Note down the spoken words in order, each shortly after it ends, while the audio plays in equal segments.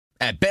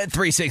At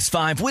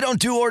Bet365, we don't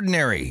do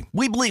ordinary.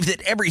 We believe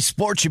that every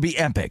sport should be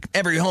epic.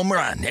 Every home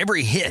run,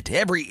 every hit,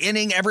 every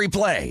inning, every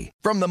play.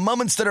 From the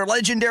moments that are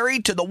legendary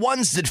to the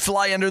ones that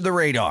fly under the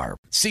radar.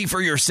 See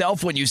for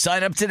yourself when you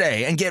sign up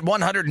today and get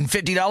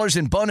 $150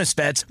 in bonus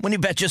bets when you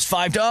bet just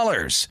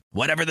 $5.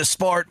 Whatever the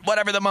sport,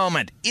 whatever the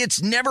moment,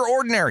 it's never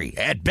ordinary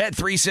at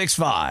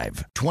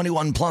Bet365.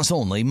 21 plus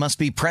only. Must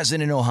be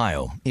present in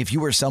Ohio. If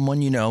you or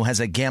someone you know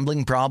has a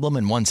gambling problem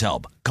and wants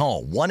help,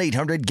 call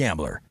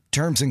 1-800-GAMBLER.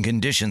 Terms and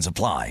conditions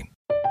apply.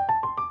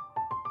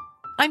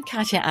 I'm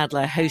Katya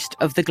Adler, host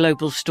of The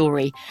Global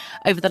Story.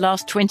 Over the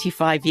last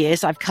 25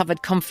 years, I've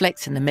covered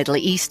conflicts in the Middle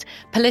East,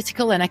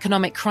 political and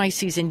economic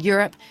crises in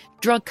Europe,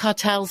 drug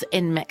cartels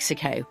in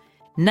Mexico.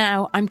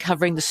 Now I'm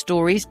covering the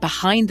stories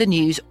behind the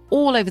news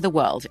all over the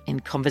world in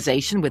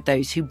conversation with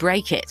those who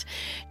break it.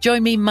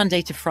 Join me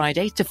Monday to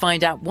Friday to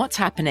find out what's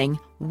happening,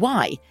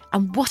 why,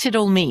 and what it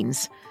all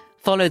means.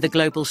 Follow The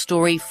Global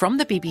Story from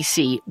the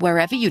BBC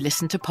wherever you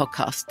listen to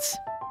podcasts.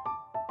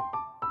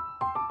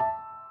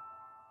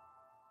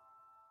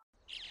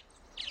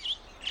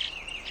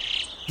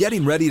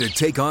 Getting ready to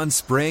take on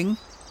spring?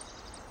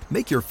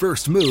 Make your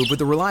first move with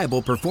the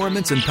reliable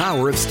performance and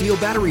power of Steel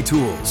battery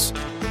tools.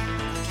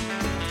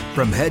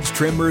 From hedge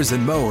trimmers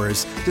and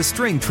mowers to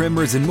string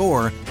trimmers and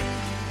more,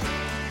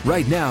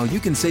 right now you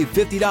can save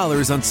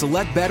 $50 on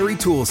select battery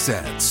tool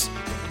sets.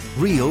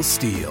 Real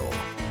Steel.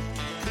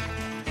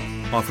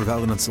 Offer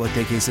valid on select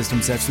AK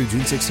system sets through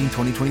June 16,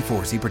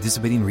 2024. See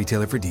participating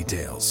retailer for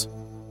details.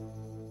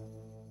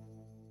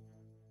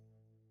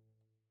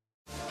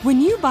 When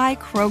you buy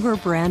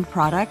Kroger brand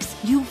products,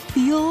 you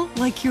feel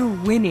like you're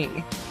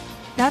winning.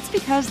 That's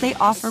because they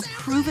offer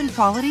proven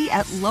quality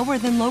at lower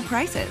than low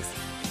prices.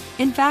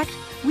 In fact,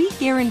 we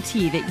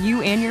guarantee that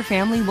you and your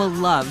family will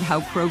love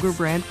how Kroger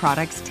brand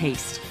products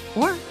taste,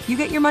 or you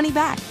get your money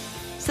back.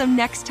 So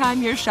next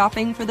time you're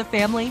shopping for the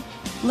family,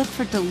 look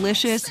for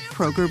delicious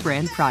Kroger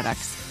brand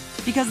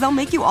products, because they'll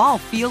make you all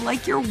feel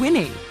like you're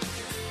winning.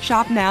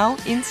 Shop now,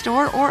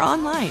 in-store, or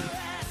online.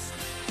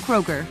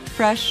 Kroger,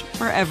 fresh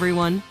for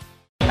everyone.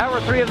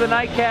 Hour 3 of the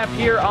Nightcap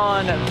here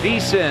on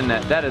VSiN.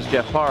 That is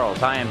Jeff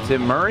Parles. I am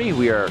Tim Murray.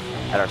 We are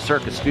at our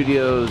Circus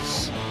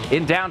Studios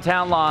in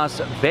downtown Las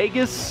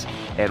Vegas,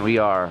 and we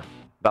are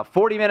about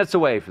 40 minutes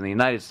away from the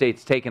United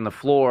States taking the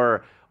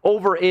floor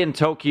over in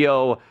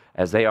Tokyo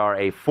as they are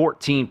a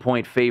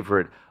 14-point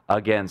favorite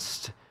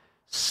against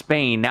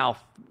Spain. Now,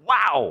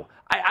 wow,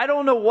 I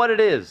don't know what it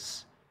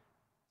is.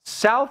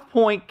 South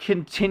Point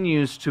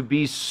continues to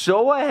be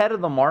so ahead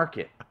of the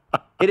market.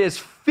 It is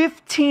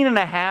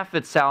 15.5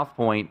 at South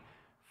Point,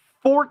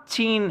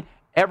 14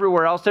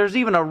 everywhere else. There's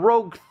even a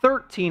rogue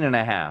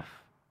 13.5.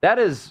 That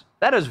is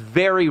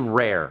very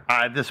rare.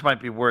 This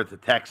might be worth a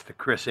text to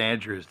Chris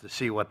Andrews to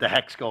see what the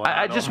heck's going on.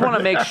 I just want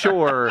to make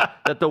sure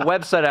that the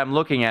website I'm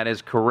looking at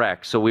is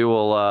correct. So we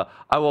will.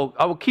 I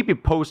will keep you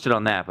posted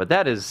on that. But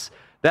that is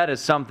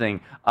something.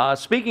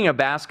 Speaking of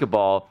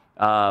basketball.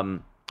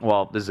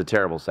 Well, this is a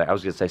terrible say. I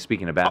was going to say,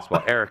 speaking of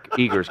basketball, Eric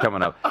Eager's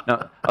coming up. No,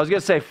 I was going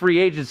to say free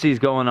agency is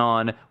going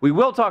on. We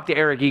will talk to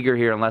Eric Eager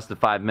here in less than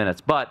 5 minutes,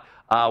 but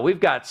we've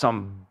got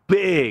some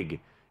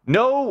big,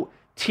 no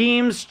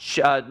teams,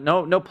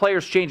 no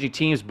players changing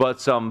teams,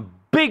 but some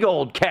big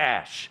old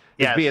cash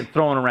is being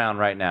thrown around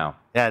right now.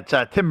 Yeah, it's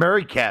Tim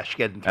Murray cash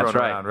getting thrown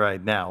around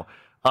right now.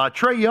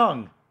 Trae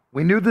Young,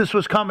 we knew this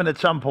was coming at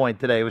some point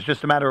today. It was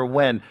just a matter of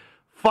when.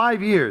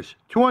 5 years,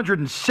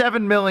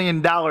 $207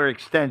 million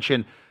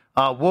extension.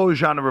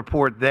 Woj on the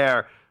report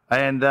there.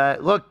 And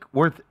look,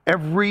 worth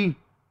every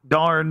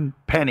darn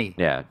penny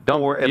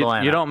for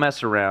Atlanta. You don't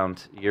mess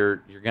around. You're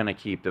going to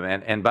keep them.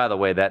 And by the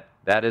way,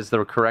 that is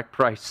the correct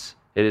price.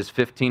 It is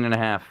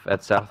 15.5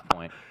 at South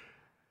Point.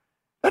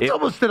 That's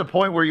almost to the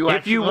point where you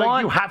have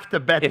to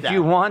bet that. If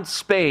you want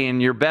Spain,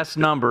 your best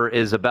number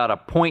is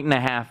about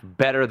 1.5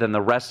 better than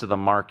the rest of the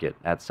market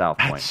at South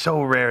Point. That's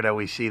so rare that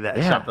we see that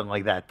something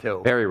like that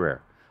too. Very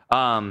rare.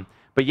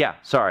 But yeah,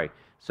 sorry.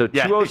 So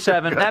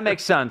 207, that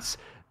makes sense.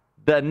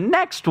 The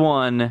next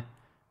one,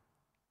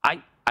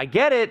 I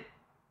get it.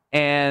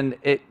 And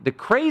the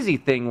crazy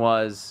thing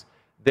was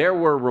there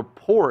were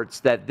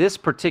reports that this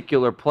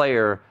particular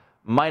player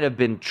might have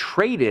been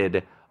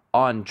traded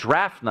on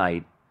draft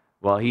night.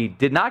 Well, he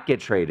did not get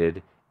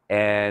traded,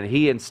 and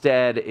he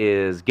instead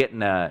is getting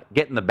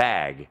the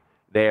bag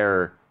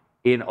there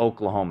in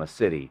Oklahoma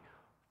City.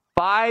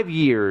 5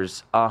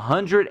 years,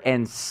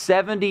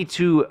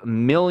 $172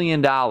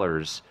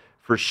 million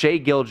for Shai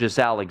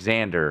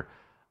Gilgeous-Alexander.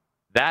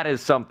 That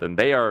is something.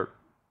 They are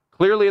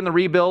clearly in the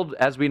rebuild,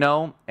 as we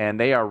know, and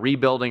they are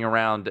rebuilding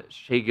around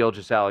Shai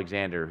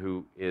Gilgeous-Alexander,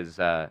 who is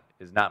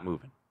not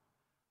moving.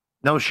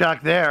 No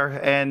shock there.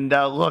 And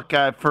look,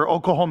 for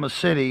Oklahoma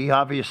City,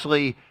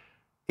 obviously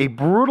a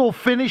brutal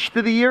finish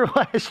to the year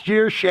last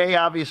year. Shai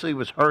obviously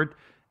was hurt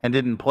and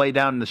didn't play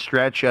down the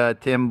stretch,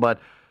 Tim. But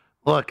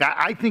look,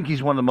 I think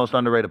he's one of the most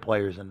underrated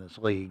players in this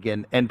league.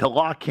 And to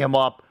lock him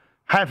up,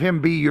 have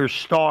him be your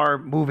star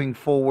moving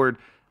forward,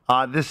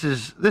 This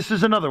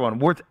is another one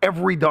worth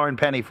every darn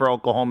penny for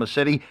Oklahoma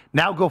City.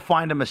 Now go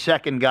find him a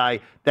second guy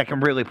that can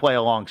really play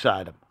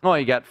alongside him. Oh,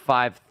 you got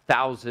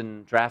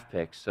 5,000 draft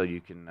picks, so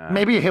you can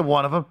maybe you hit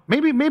one of them.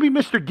 Maybe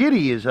Mr.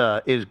 Giddey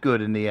is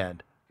good in the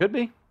end. Could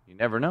be. You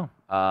never know.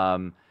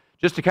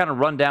 Just to kind of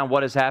run down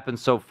what has happened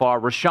so far,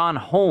 Rashawn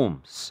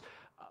Holmes,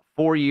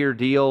 4-year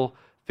deal,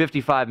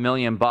 $55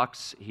 million.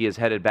 He is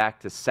headed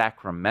back to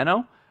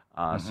Sacramento,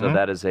 so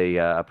that is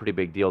a pretty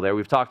big deal there.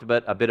 We've talked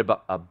about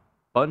a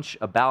bunch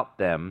about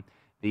them.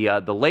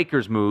 The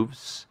Lakers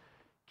moves: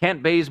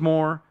 Kent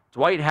Bazemore,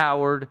 Dwight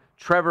Howard,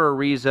 Trevor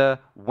Ariza,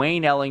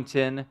 Wayne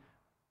Ellington.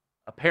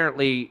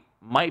 Apparently,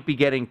 might be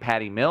getting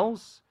Patty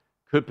Mills.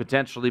 Could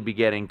potentially be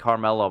getting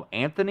Carmelo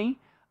Anthony.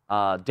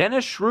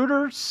 Dennis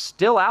Schroeder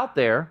still out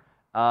there.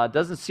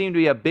 Doesn't seem to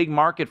be a big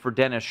market for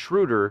Dennis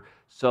Schroeder,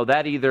 so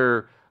that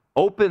either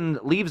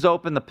leaves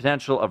open the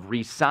potential of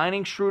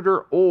re-signing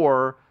Schroeder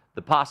or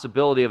the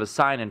possibility of a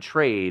sign and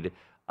trade,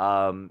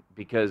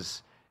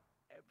 because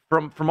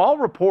from all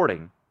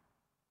reporting,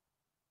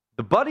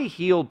 the Buddy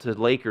Hield to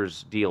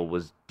Lakers deal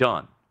was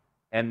done,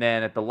 and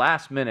then at the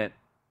last minute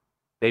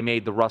they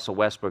made the Russell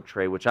Westbrook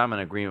trade, which I'm in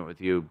agreement with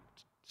you.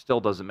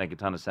 Still doesn't make a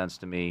ton of sense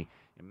to me.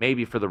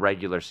 Maybe for the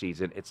regular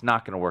season, it's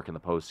not going to work in the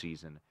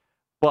postseason.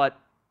 But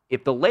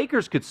if the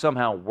Lakers could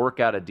somehow work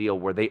out a deal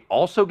where they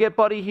also get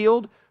Buddy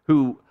Hield,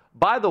 who,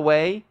 by the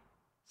way,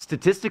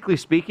 statistically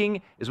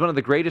speaking, is one of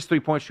the greatest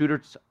three-point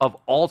shooters of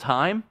all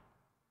time,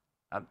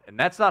 and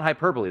that's not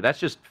hyperbole, that's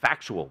just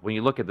factual when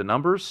you look at the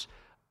numbers,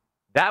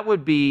 that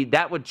would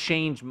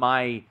change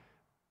my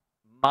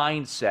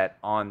mindset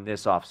on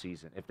this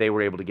offseason if they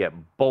were able to get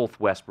both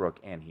Westbrook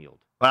and Hield.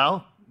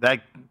 Well,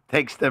 that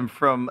takes them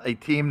from a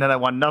team that I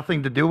want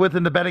nothing to do with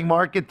in the betting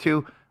market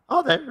to,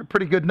 they're a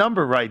pretty good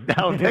number right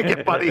now. They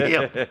get Buddy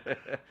Hield.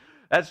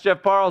 That's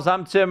Jeff Parles.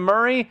 I'm Tim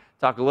Murray.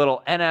 Talk a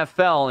little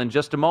NFL in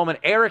just a moment.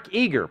 Eric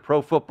Eager,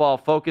 Pro Football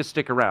Focus.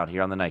 Stick around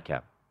here on the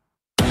Nightcap.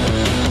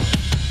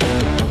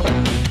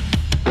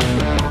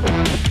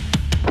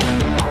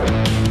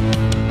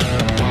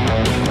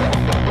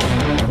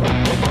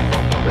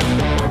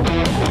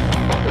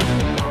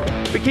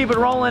 We keep it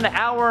rolling.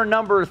 Hour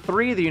number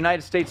 3, the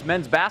United States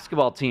men's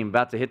basketball team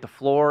about to hit the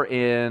floor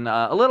in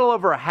a little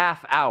over a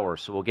half hour.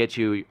 So we'll get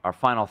you our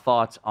final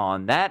thoughts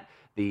on that.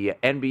 The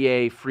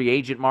NBA free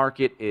agent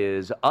market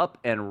is up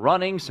and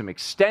running. Some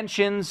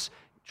extensions.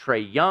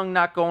 Trae Young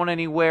not going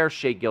anywhere.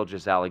 Shai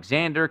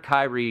Gilgeous-Alexander,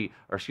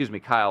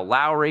 Kyle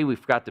Lowry. We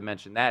forgot to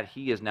mention that.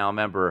 He is now a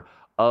member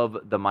of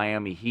the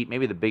Miami Heat.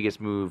 Maybe the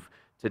biggest move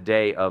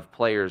today of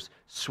players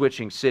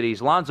switching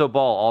cities. Lonzo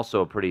Ball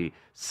also a pretty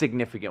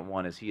significant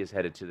one as he is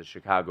headed to the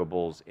Chicago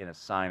Bulls in a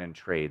sign and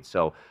trade.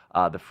 So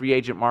the free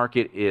agent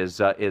market is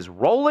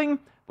rolling,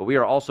 but we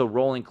are also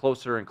rolling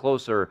closer and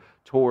closer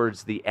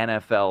towards the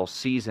NFL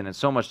season, and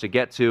so much to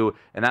get to,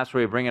 and that's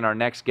where we bring in our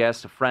next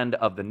guest, a friend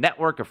of the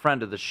network, a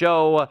friend of the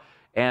show,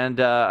 and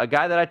a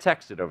guy that I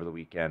texted over the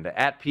weekend,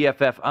 at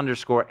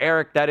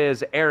 @PFF_Eric. That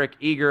is Eric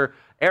Eager.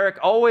 Eric,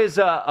 always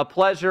a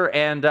pleasure,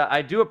 and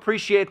I do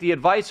appreciate the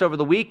advice over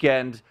the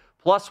weekend.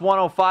 Plus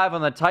 105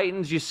 on the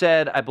Titans, you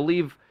said, I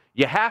believe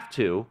you have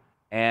to,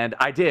 and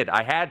I did.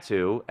 I had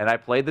to, and I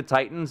played the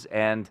Titans,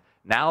 and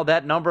now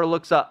that number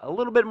looks a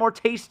little bit more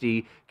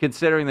tasty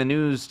considering the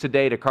news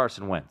today to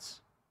Carson Wentz.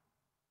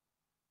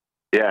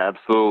 Yeah,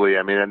 absolutely.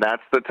 I mean, and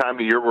that's the time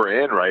of year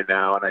we're in right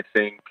now, and I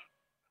think,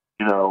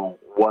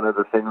 one of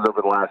the things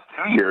over the last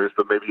 2 years,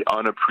 but maybe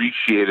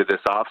unappreciated this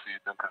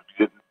offseason because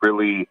we didn't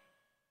really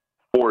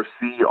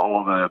foresee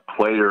all the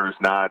players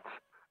not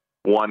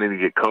wanting to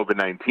get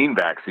COVID-19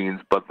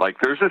 vaccines, but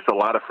there's just a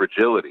lot of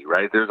fragility,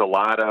 right? There's a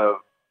lot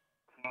of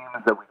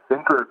teams that we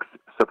think are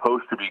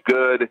supposed to be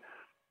good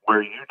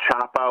where you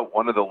chop out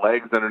one of the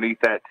legs underneath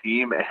that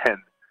team, and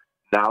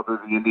now there's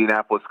the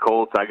Indianapolis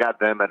Colts. I got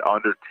them at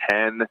under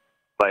 10,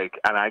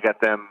 and I got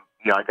them,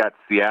 I got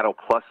Seattle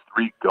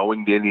 +3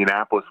 going to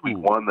Indianapolis week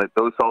 1.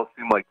 Those all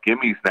seem like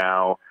gimmies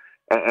now,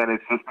 and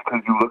it's just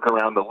because you look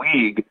around the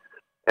league,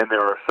 and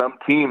there are some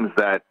teams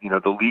that,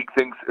 the league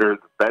thinks, or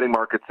the betting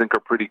markets think are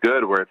pretty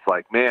good, where it's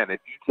like, man,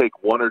 if you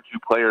take 1 or 2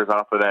 players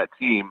off of that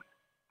team,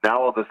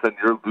 now all of a sudden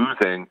you're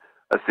losing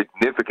a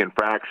significant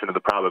fraction of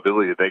the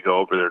probability that they go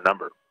over their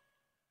number.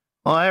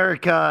 Well,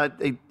 Eric,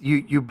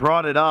 you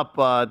brought it up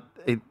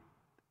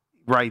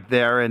right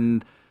there,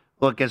 and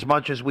look, as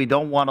much as we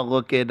don't want to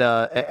look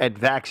at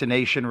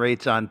vaccination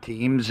rates on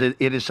teams, it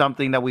is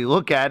something that we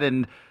look at,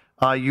 and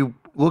you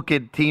look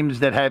at teams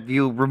that have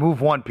you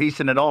remove one piece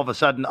and then all of a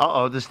sudden,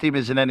 this team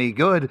isn't any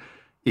good.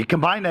 You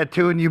combine that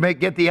two and you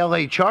get the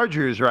LA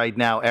Chargers right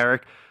now,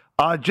 Eric.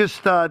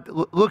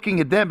 Looking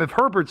at them, if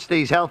Herbert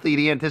stays healthy,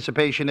 the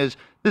anticipation is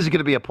this is going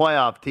to be a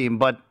playoff team.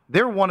 But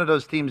they're one of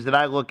those teams that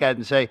I look at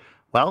and say,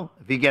 well,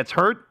 if he gets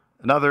hurt,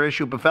 another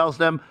issue befalls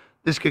them,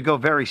 this could go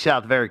very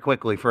south very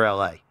quickly for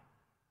LA.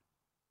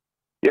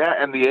 Yeah,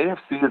 and the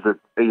AFC is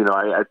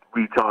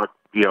we talk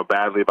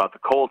badly about the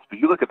Colts, but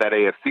you look at that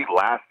AFC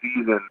last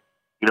season.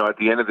 At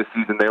the end of the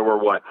season, there were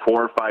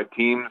 4 or 5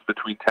 teams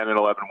between 10 and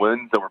 11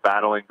 wins that were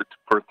battling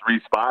for 3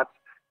 spots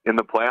in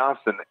the playoffs,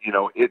 and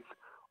it's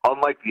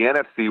unlike the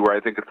NFC, where I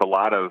think it's a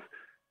lot of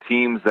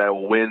teams that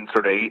will win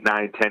sort of 8,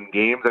 9, 10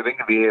 games, I think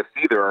in the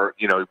AFC there are,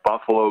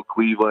 Buffalo,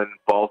 Cleveland,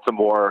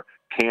 Baltimore,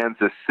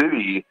 Kansas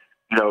City.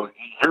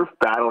 You're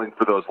battling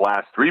for those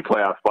last 3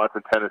 playoff spots,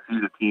 and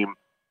Tennessee's a team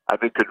I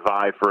think could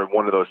vie for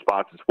one of those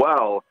spots as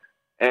well.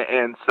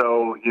 And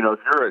so, if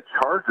you're a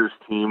Chargers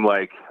team,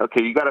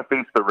 okay, you got to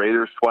face the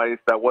Raiders twice.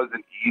 That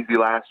wasn't easy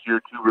last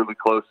year. 2 really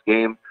close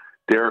games.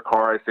 Derek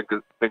Carr, I think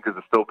is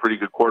a still pretty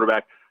good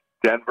quarterback.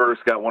 Denver's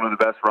got one of the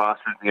best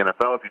rosters in the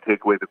NFL if you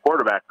take away the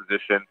quarterback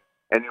position.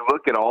 And you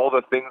look at all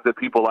the things that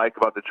people like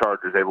about the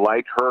Chargers. They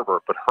like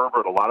Herbert, but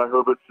a lot of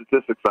Herbert's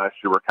statistics last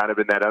year were kind of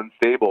in that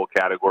unstable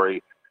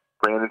category.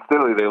 Brandon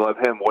Staley, they love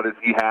him. What does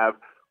he have?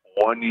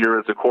 1 year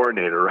as a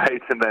coordinator,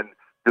 right? And then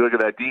you look at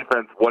that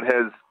defense. What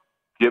has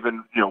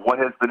been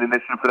an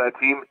issue for that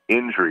team?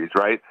 Injuries,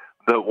 right?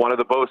 One of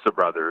the Bosa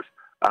brothers,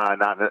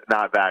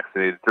 not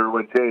vaccinated.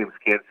 Derwin James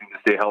can't seem to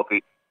stay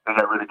healthy. They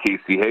got rid of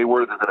Casey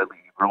Hayward. They're going to be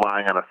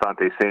relying on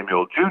Asante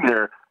Samuel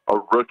Jr., a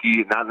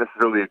rookie, not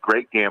necessarily a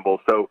great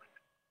gamble. So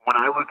when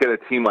I look at a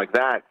team like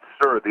that,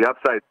 sure, the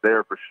upside's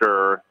there for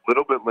sure. A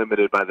little bit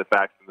limited by the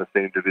fact in the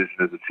same division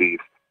as the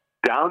Chiefs.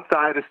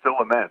 Downside is still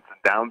immense, and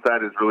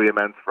downside is really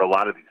immense for a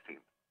lot of these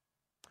teams.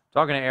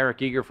 Talking to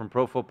Eric Eager from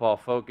Pro Football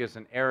Focus,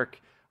 and Eric,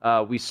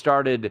 we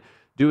started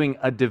doing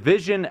a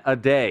division a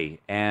day,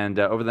 and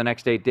over the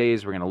next 8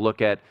 days, we're going to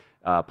look at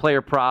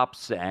player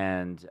props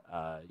and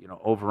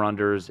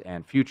over-unders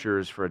and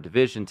futures for a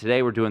division.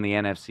 Today, we're doing the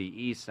NFC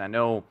East. I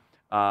know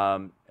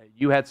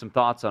you had some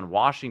thoughts on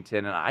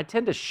Washington, and I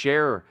tend to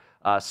share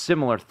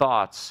similar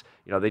thoughts.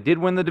 They did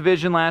win the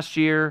division last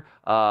year,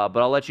 but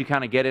I'll let you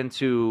kind of get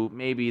into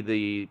maybe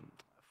the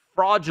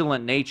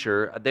fraudulent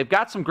nature. They've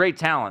got some great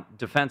talent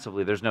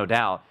defensively, there's no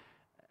doubt.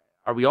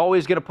 Are we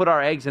always going to put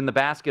our eggs in the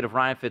basket of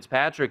Ryan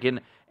Fitzpatrick?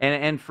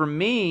 And for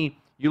me,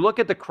 you look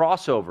at the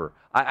crossover.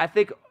 I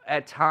think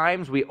at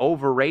times we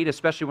overrate,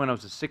 especially when it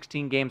was a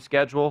 16-game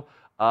schedule,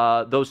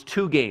 those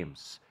 2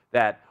 games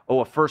that,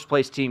 a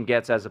first-place team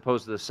gets as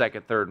opposed to the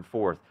second, third, and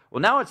fourth.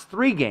 Well, now it's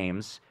 3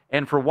 games,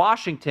 and for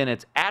Washington,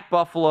 it's at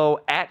Buffalo,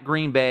 at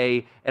Green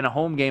Bay, and a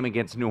home game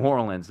against New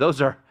Orleans.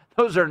 Those are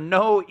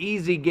no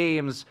easy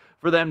games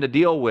for them to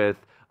deal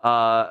with,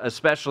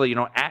 especially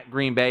at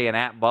Green Bay and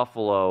at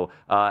Buffalo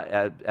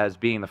as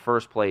being the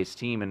first-place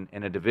team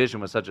in a division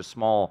with such a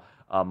small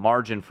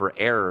margin for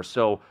error.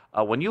 So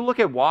when you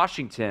look at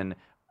Washington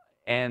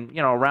and,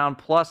 around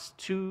plus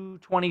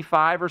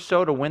 225 or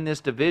so to win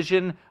this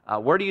division,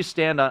 where do you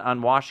stand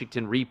on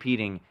Washington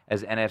repeating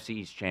as NFC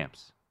East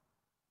champs?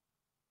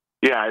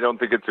 Yeah, I don't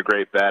think it's a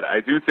great bet.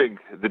 I do think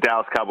the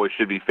Dallas Cowboys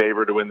should be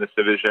favored to win this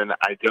division.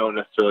 I don't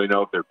necessarily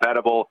know if they're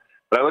bettable,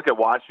 but I look at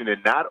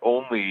Washington, not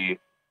only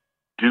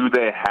do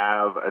they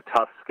have a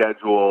tough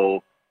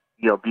schedule,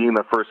 being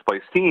the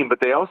first-place team, but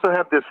they also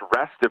have this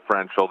rest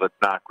differential that's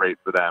not great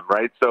for them,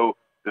 right? So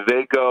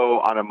they go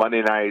on a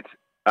Monday night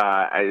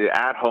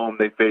at home.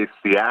 They face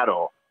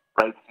Seattle,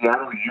 right?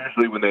 Seattle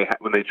usually when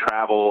they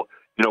travel,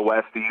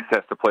 west to east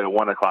has to play a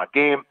 1:00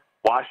 game.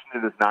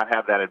 Washington does not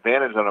have that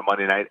advantage on a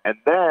Monday night, and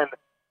then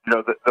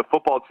the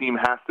football team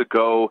has to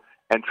go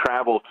and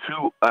travel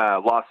to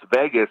Las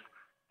Vegas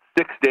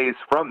 6 days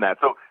from that.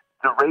 So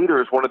the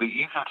Raiders, one of the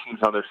easier teams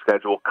on their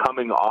schedule,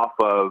 coming off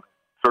of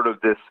sort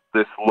of this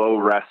low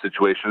rest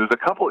situation. There's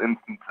a couple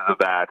instances of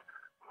that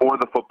for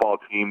the football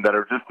team that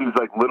are just these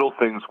little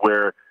things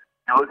where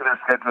you look at their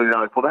schedule and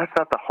you're like, well, that's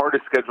not the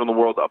hardest schedule in the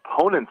world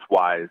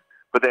opponents-wise,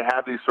 but they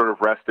have these sort of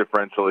rest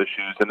differential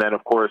issues. And then,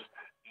 of course,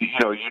 you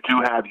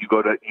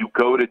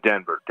go to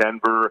Denver.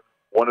 Denver,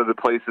 one of the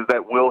places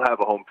that will have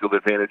a home field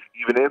advantage,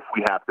 even if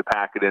we have to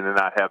pack it in and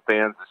not have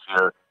fans this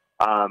year.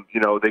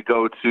 They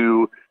go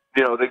to,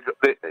 they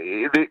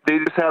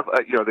just have,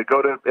 they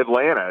go to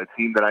Atlanta, a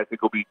team that I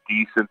think will be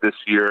decent this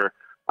year.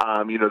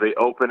 They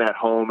open at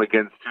home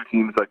against 2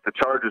 teams like the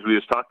Chargers. We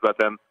just talked about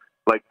them.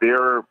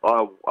 They're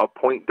a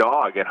point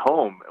dog at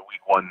home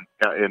week 1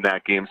 in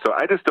that game. So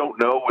I just don't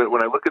know.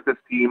 When I look at this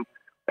team,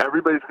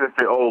 everybody's going to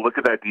say, oh, look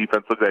at that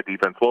defense, look at that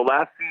defense. Well,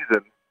 last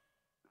season,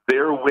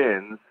 their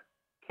wins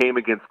came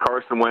against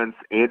Carson Wentz,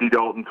 Andy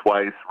Dalton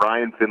twice,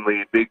 Ryan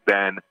Finley, Big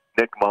Ben,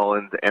 Nick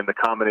Mullins, and the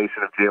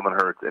combination of Jalen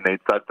Hurts and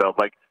Nate Sudfeld.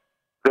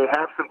 They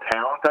have some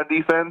talent on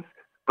defense,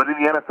 but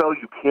in the NFL,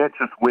 you can't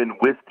just win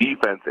with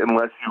defense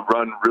unless you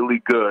run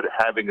really good,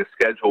 having a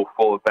schedule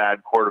full of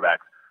bad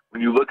quarterbacks.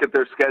 When you look at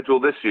their schedule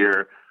this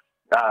year,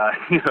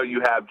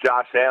 you have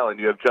Josh Allen,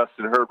 you have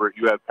Justin Herbert,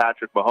 you have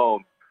Patrick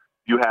Mahomes,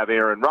 you have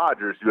Aaron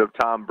Rodgers, you have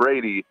Tom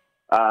Brady,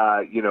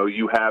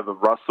 you have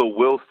Russell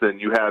Wilson,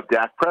 you have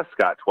Dak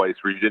Prescott twice,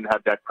 where you didn't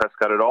have Dak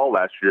Prescott at all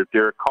last year.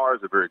 Derek Carr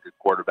is a very good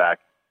quarterback,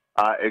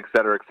 et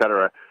cetera, et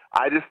cetera.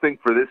 I just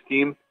think for this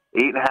team,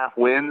 8.5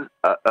 wins,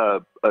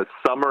 a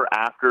summer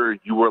after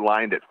you were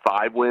lined at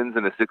 5 wins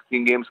in a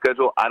 16-game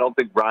schedule, I don't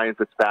think Ryan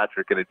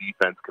Fitzpatrick and a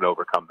defense can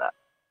overcome that.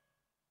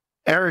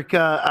 Eric,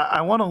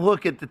 I want to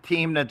look at the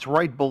team that's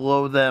right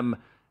below them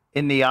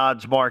in the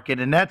odds market,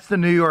 and that's the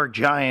New York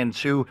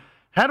Giants, who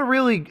had a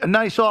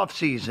nice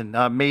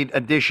offseason, made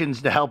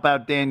additions to help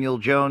out Daniel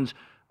Jones.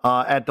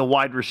 at the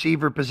wide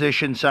receiver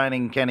position,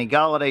 signing Kenny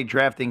Golladay,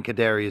 drafting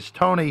Kadarius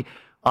Toney.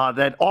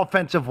 That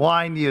offensive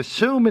line, you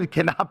assume it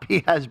cannot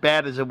be as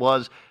bad as it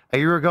was a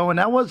year ago, and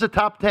that was a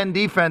top 10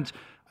 defense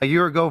a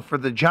year ago for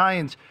the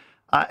Giants.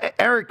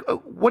 Eric,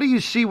 what do you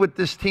see with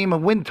this team? A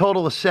win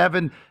total of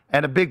 7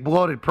 and a big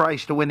bloated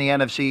price to win the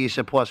NFC East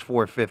at plus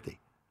 450.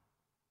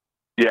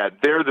 Yeah,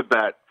 they're the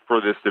bet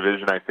for this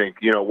division, I think.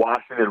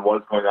 Washington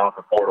was going off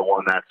at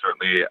 4-1. That's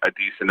certainly a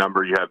decent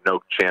number. You have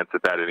no chance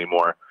at that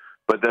anymore.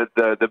 But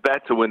the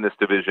bet to win this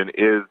division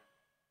is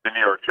the New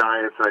York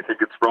Giants, and I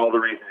think it's for all the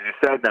reasons you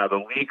said. Now,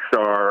 the leaks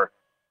are,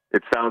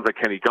 it sounds like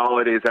Kenny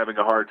Golladay is having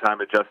a hard time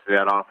adjusting to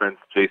that offense.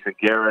 Jason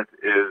Garrett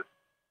is,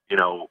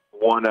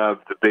 one of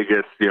the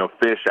biggest,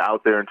 fish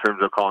out there in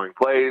terms of calling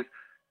plays.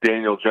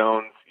 Daniel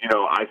Jones,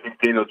 I think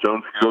Daniel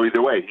Jones could go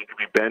either way. He could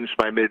be benched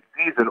by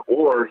midseason,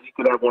 or he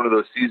could have one of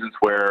those seasons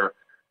where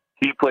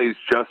he plays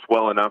just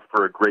well enough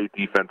for a great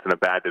defense in a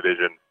bad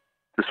division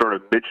to sort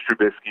of Mitch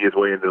Trubisky his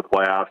way into the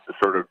playoffs, to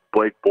sort of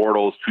Blake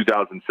Bortles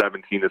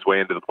 2017 his way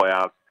into the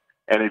playoffs.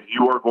 And if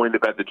you are going to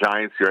bet the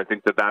Giants here, I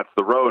think that's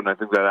the road, and I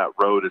think that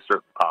road is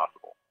certainly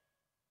possible.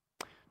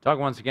 Talk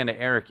once again to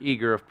Eric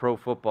Eager of Pro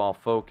Football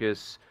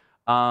Focus.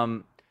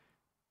 I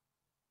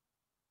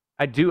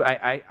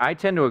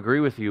tend to agree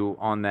with you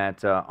on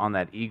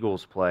that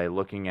Eagles play,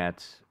 looking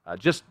at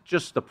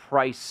just the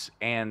price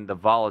and the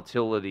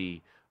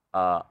volatility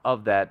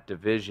of that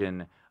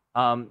division.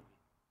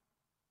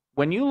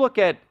 When you look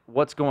at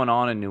what's going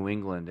on in New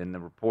England and the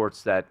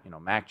reports that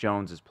Mac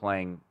Jones is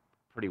playing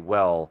pretty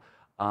well,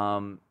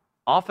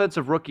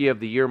 offensive rookie of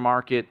the year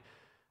market,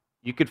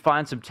 you could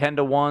find some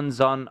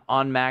 10-to-1s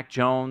on Mac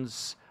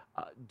Jones.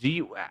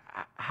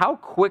 How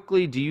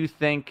quickly do you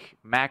think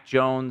Mac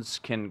Jones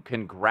can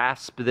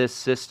grasp this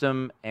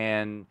system,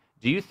 and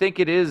do you think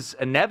it is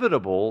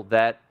inevitable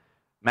that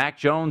Mac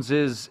Jones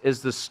is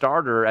the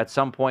starter at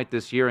some point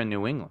this year in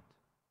New England?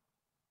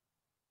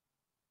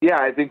 Yeah,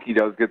 I think he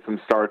does get some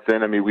starts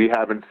in. I mean, we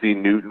haven't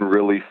seen Newton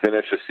really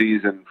finish a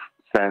season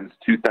since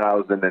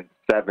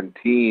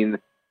 2017.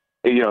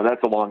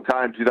 That's a long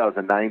time.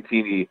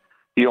 2019,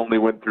 he only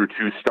went through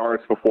 2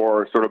 starts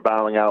before sort of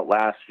bowing out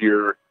last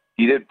year.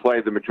 He did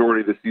play the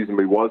majority of the season,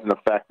 but he wasn't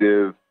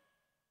effective.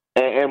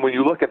 And when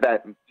you look at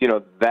that,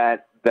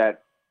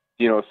 that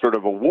sort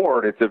of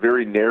award, it's a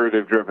very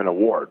narrative-driven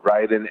award,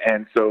 right?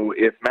 And so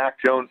if Mac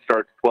Jones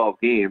starts 12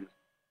 games,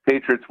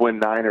 Patriots win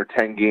 9 or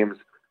 10 games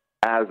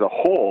as a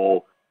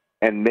whole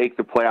and make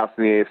the playoffs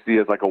in the AFC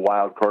as like a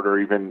wild card, or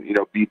even,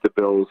 beat the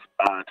Bills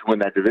to win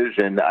that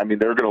division, I mean,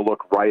 they're going to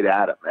look right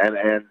at him.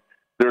 And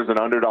there's an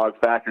underdog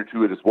factor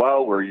to it as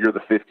well, where you're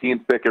the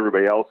 15th pick,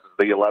 everybody else is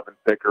the 11th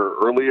pick or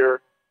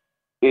earlier.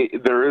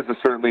 There is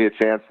certainly a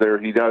chance there.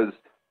 He does,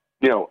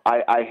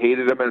 I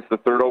hated him as the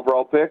 3rd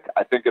overall pick.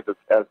 I think as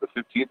the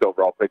 15th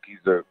overall pick, he's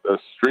a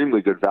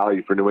extremely good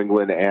value for New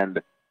England. And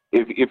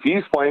if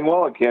he's playing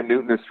well and Cam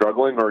Newton is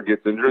struggling or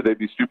gets injured, they'd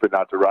be stupid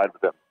not to ride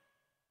with him.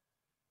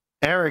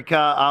 Eric,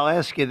 I'll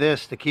ask you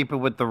this to keep it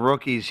with the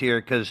rookies here,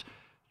 because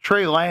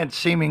Trey Lance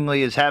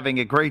seemingly is having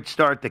a great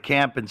start to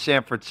camp in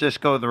San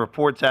Francisco. The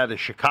reports out of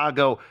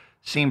Chicago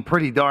seem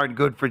pretty darn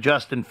good for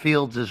Justin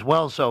Fields as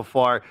well so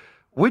far.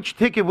 Which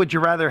ticket would you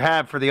rather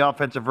have for the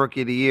Offensive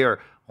Rookie of the Year?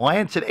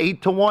 Lance at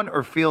 8-to-1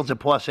 or Fields at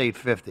plus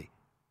 850?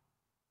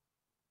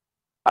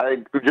 I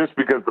think just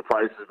because the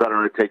price is better,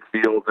 I take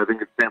Fields. I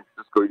think in San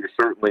Francisco, you're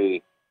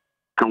certainly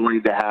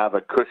going to have a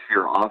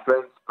cushier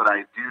offense, but I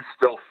do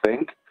still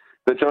think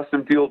that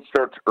Justin Fields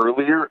starts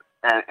earlier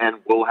and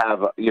will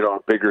have a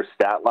bigger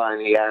stat line.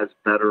 He has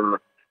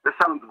better. This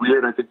sounds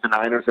weird. I think the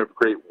Niners have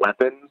great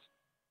weapons,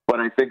 but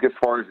I think as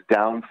far as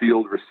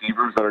downfield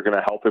receivers that are going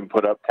to help him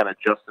put up kind of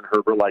Justin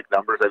Herbert-like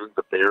numbers, I think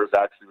the Bears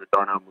actually with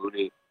Darnell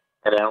Mooney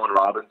and Allen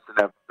Robinson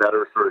have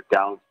better sort of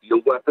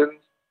downfield weapons.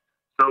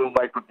 So,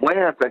 like with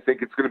Lance, I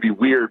think it's going to be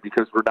weird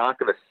because we're not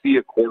going to see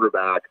a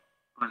quarterback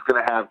who's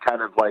going to have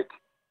kind of like,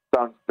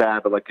 sounds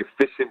bad, but like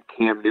efficient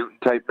Cam Newton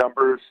type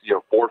numbers,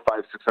 400,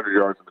 500, 600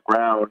 yards on the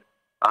ground.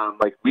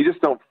 We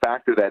just don't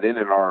factor that in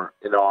our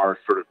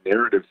sort of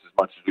narratives as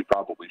much as we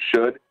probably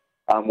should.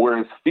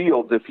 Whereas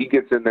Fields, if he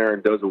gets in there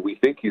and does what we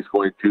think he's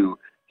going to,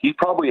 he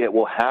probably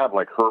will have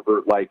like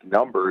Herbert-like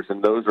numbers,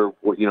 and those are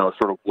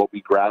sort of what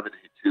we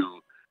gravitate to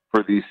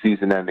for these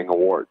season-ending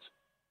awards.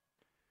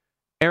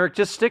 Eric,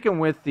 just sticking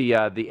with the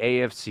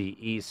AFC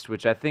East,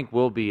 which I think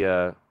will be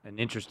an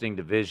interesting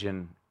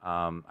division.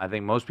 I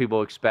think most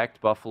people expect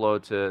Buffalo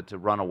to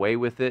run away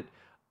with it.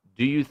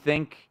 Do you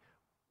think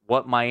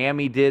what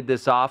Miami did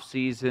this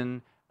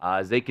offseason,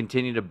 as they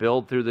continue to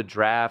build through the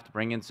draft,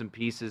 bring in some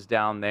pieces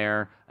down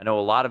there, I know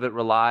a lot of it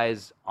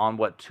relies on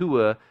what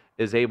Tua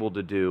is able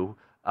to do.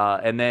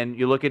 And then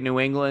you look at New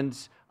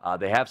England,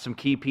 they have some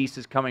key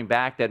pieces coming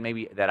back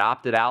that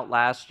opted out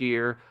last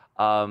year.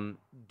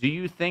 Do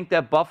you think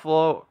that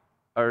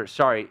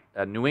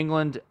New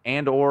England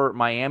and or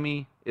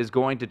Miami is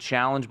going to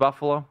challenge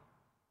Buffalo?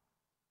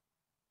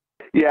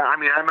 Yeah, I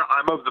mean,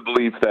 I'm of the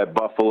belief that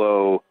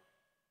Buffalo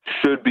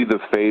should be the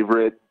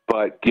favorite,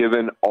 But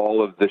given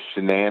all of the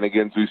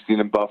shenanigans we've seen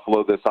in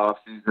Buffalo this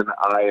offseason,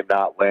 I am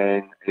not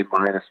laying a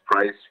minus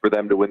price for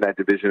them to win that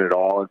division at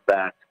all. In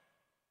fact,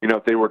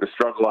 if they were to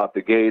struggle out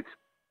the gates,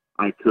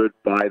 I could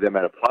buy them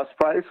at a plus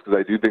price because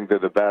I do think they're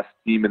the best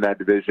team in that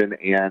division.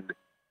 And,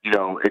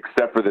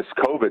 except for this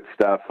COVID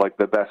stuff, like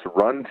the best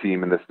run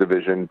team in this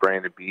division,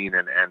 Brandon Beane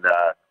and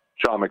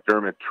Sean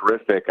McDermott,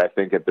 terrific, I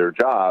think, at their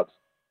jobs.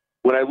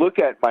 When I look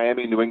at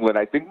Miami and New England,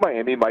 I think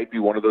Miami might be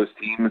one of those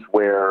teams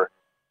where,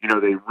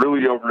 they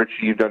really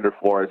overachieved under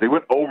Flores. They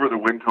went over the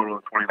win total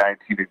in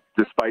 2019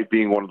 despite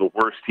being one of the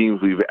worst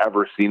teams we've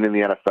ever seen in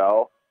the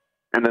NFL.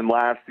 And then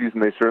last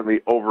season, they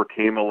certainly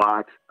overcame a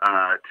lot.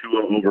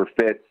 Tua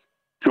overfits,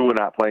 Tua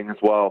not playing as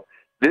well.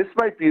 This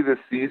might be the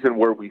season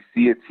where we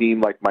see a team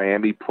like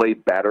Miami play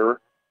better,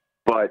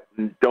 but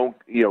don't,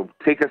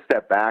 take a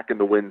step back in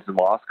the wins and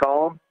loss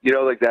column.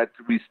 Like that,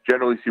 we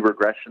generally see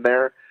regression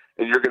there.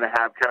 And you're going to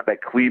have kind of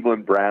that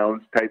Cleveland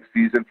Browns type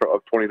season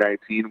of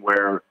 2019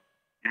 where,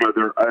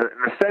 they're an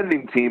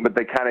ascending team, but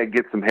they kind of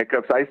get some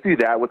hiccups. I see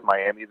that with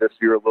Miami this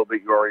year a little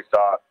bit. You already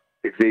saw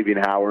Xavier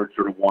Howard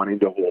sort of wanting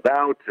to hold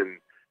out, and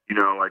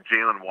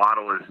Jalen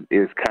Waddle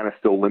is kind of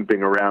still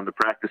limping around the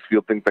practice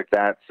field, things like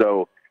that.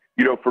 So,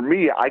 for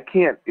me, I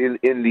can't. In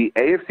the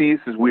AFC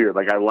East is weird.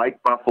 Like I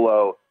like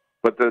Buffalo,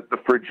 but the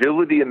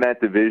fragility in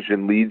that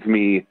division leads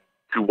me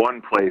to one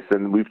place,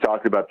 and we've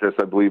talked about this,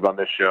 I believe, on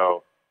this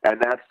show,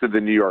 and that's to the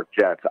New York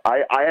Jets.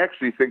 I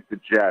actually think the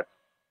Jets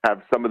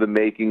have some of the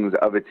makings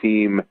of a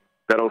team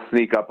that'll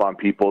sneak up on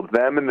people.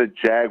 Them and the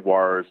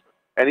Jaguars,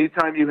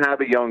 anytime you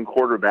have a young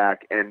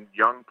quarterback and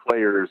young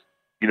players,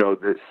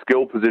 the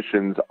skill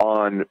positions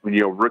on,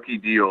 rookie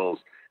deals,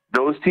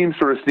 those teams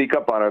sort of sneak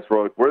up on us.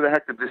 We're like, where the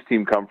heck did this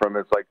team come from?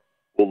 It's like,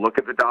 well, look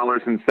at the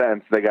dollars and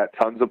cents. They got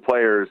tons of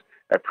players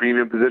at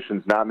premium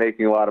positions not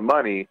making a lot of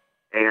money,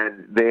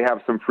 and they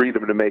have some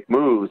freedom to make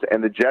moves.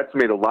 And the Jets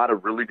made a lot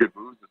of really good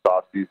moves this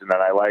offseason,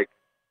 and I like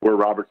where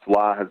Robert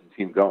Saleh has the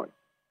team going.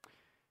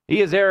 He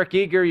is Eric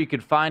Eager. You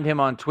can find him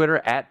on Twitter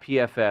at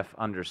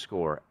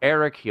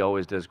PFF_Eric. He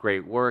always does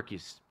great work. You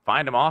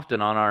find him often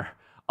on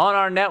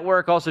our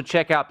network. Also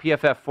check out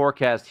PFF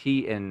Forecast.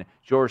 He and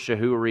George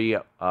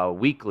Shahuri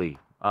weekly,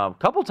 a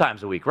couple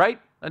times a week, right?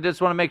 I just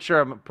want to make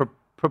sure I'm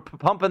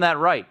pumping that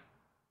right.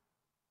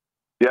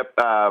 Yep.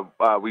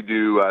 We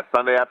do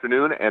Sunday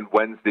afternoon and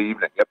Wednesday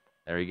evening. Yep.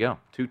 There you go.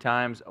 2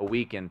 times a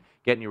week and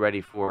getting you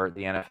ready for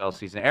the NFL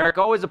season. Eric,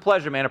 always a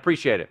pleasure, man.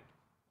 Appreciate it.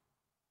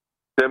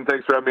 Tim,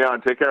 thanks for having me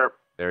on. Take care.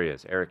 There he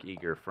is, Eric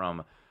Eager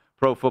from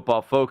Pro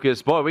Football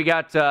Focus. Boy, we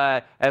got,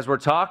 as we're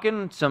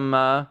talking,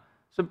 some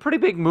pretty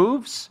big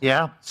moves.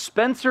 Yeah.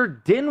 Spencer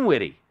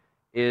Dinwiddie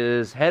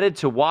is headed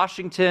to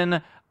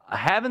Washington. I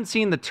haven't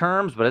seen the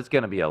terms, but it's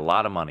going to be a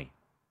lot of money.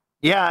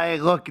 Yeah,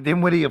 look,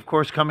 Dinwiddie, of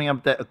course, coming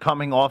off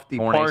the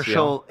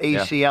partial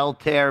ACL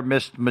tear,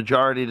 missed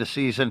majority of the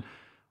season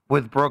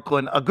with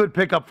Brooklyn. A good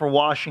pickup for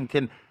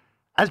Washington.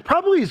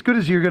 Probably as good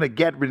as you're going to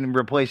get in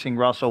replacing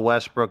Russell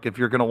Westbrook if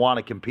you're going to want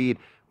to compete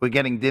with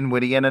getting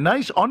Dinwiddie. And a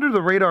nice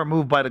under-the-radar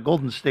move by the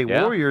Golden State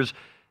Warriors.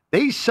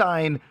 They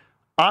signed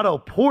Otto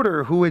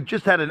Porter, who had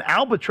just had an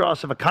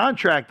albatross of a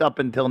contract up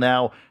until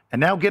now,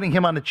 and now getting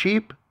him on the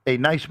cheap, a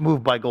nice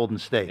move by Golden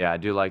State. Yeah, I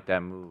do like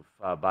that move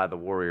by the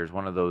Warriors.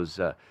 One of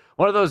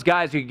those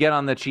guys you get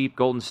on the cheap.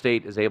 Golden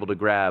State is able to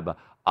grab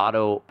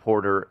Otto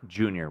Porter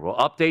Jr. We'll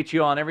update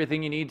you on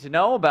everything you need to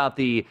know about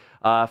the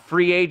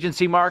free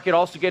agency market.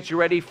 Also get you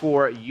ready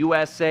for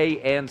USA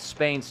and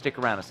Spain. Stick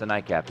around. It's the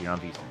Nightcap here on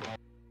VSiN.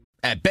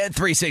 At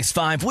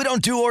Bet365, we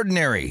don't do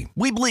ordinary.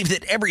 We believe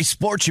that every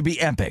sport should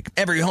be epic.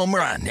 Every home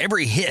run,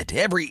 every hit,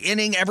 every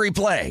inning, every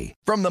play.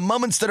 From the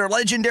moments that are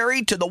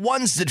legendary to the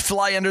ones that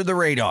fly under the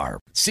radar.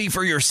 See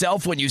for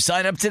yourself when you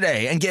sign up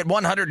today and get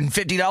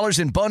 $150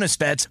 in bonus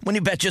bets when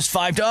you bet just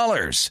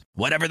 $5.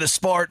 Whatever the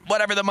sport,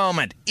 whatever the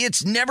moment,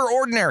 it's never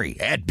ordinary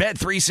at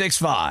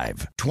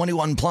Bet365.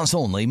 21 plus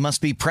only.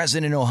 Must be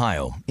present in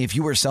Ohio. If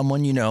you or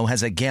someone you know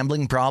has a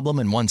gambling problem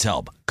and wants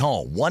help,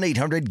 call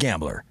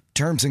 1-800-GAMBLER.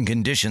 Terms and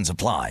conditions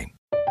apply.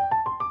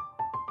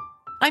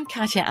 I'm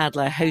Katya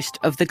Adler, host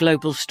of The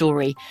Global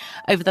Story.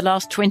 Over the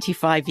last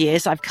 25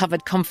 years, I've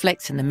covered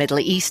conflicts in the Middle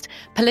East,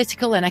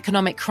 political and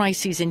economic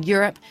crises in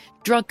Europe,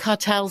 drug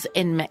cartels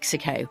in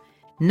Mexico.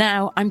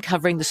 Now I'm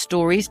covering the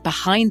stories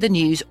behind the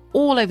news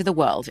all over the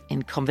world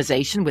in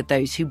conversation with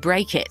those who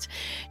break it.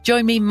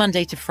 Join me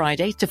Monday to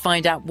Friday to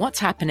find out what's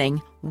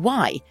happening,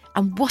 why,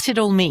 and what it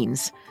all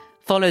means.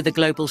 Follow The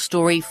Global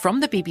Story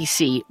from the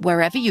BBC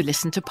wherever you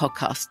listen to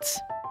podcasts.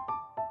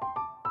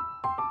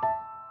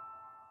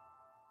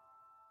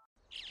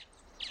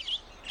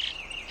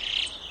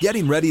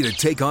 Getting ready to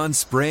take on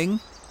spring?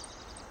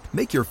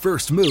 Make your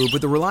first move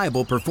with the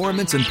reliable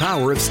performance and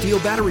power of Steel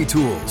battery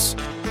tools.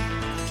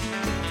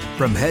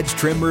 From hedge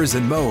trimmers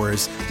and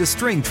mowers to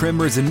string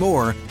trimmers and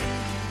more,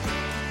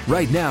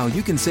 right now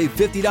you can save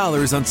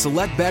 $50 on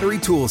select battery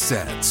tool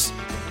sets.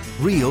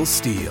 Real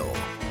Steel.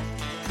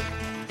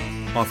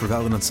 Offer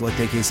valid on select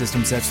AK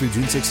system sets through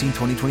June 16,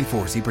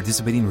 2024. See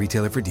participating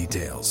retailer for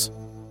details.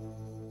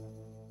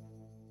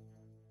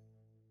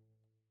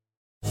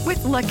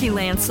 With Lucky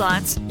Land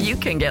Slots, you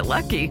can get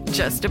lucky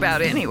just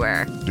about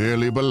anywhere.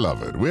 Dearly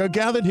beloved, we are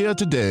gathered here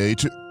today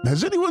to...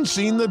 Has anyone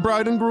seen the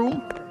bride and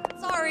groom?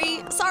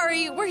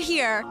 Sorry, we're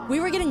here. We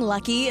were getting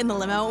lucky in the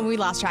limo and we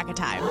lost track of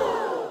time.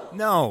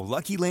 No,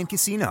 Lucky Land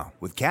Casino,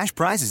 with cash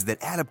prizes that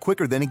add up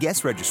quicker than a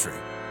guest registry.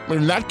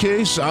 In that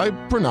case, I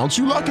pronounce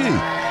you lucky.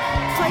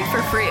 Play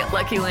for free at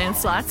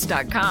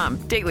LuckyLandSlots.com.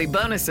 Daily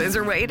bonuses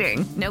are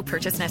waiting. No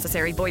purchase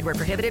necessary. Void where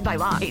prohibited by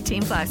law.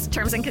 18+.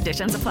 Terms and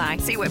conditions apply.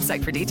 See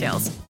website for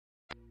details.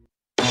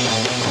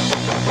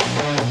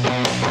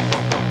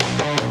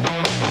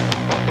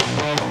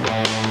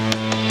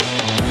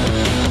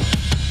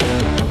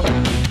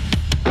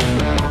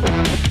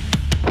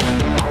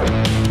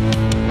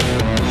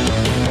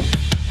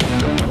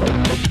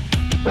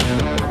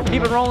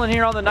 Keep it rolling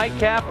here on the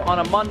Nightcap on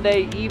a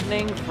Monday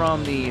evening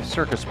from the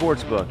Circa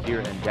Sportsbook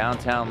here in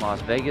downtown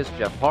Las Vegas.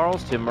 Jeff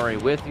Parles, Tim Murray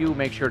with you.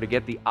 Make sure to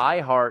get the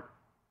iHeart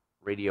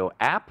Radio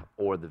app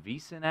or the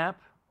VSiN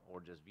app or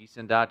just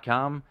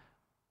VSiN.com.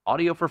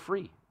 Audio for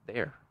free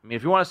there. I mean,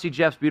 if you want to see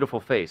Jeff's beautiful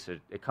face,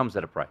 it comes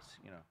at a price.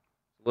 You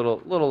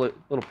know,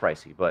 little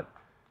pricey, but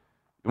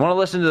you want to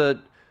listen to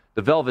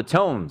the velvet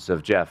tones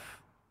of Jeff,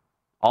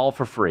 all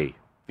for free.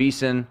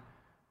 VSiN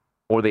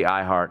or the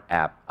iHeart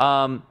app.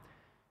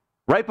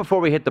 Right before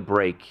we hit the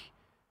break,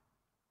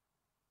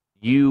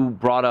 you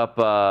brought up,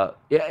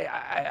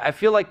 I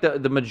feel like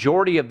the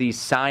majority of these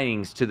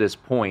signings to this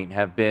point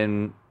have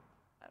been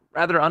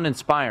rather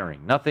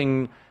uninspiring.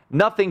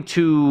 Nothing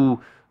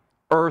too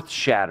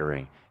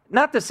earth-shattering.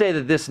 Not to say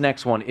that this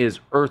next one is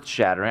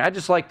earth-shattering. I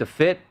just like the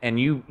fit, and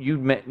you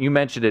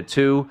mentioned it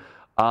too.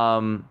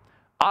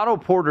 Otto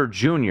Porter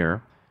Jr.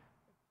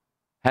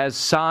 has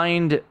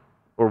signed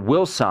or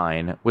will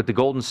sign with the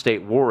Golden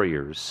State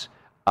Warriors.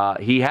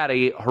 He had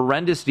a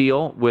horrendous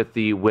deal with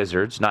the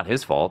Wizards. Not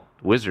his fault.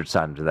 The Wizards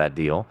signed him to that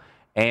deal.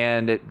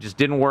 And it just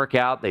didn't work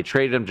out. They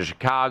traded him to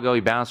Chicago. He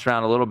bounced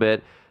around a little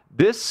bit.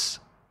 This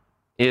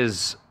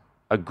is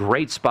a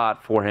great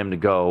spot for him to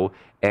go.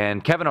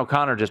 And Kevin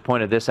O'Connor just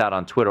pointed this out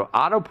on Twitter.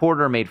 Otto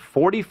Porter made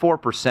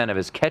 44% of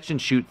his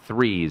catch-and-shoot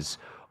threes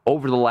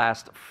over the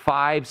last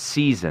 5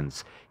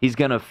 seasons. He's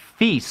going to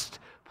feast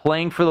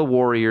playing for the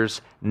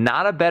Warriors.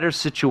 Not a better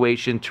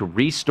situation to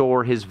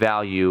restore his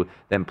value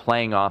than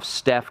playing off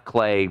Steph,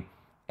 Clay,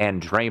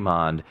 and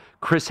Draymond.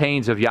 Chris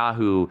Haynes of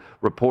Yahoo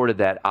reported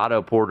that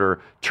Otto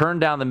Porter turned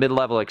down the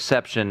mid-level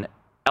exception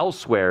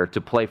elsewhere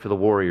to play for the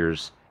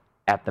Warriors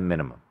at the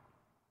minimum.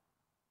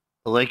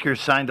 The Lakers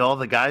signed all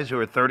the guys who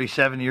are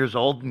 37 years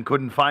old and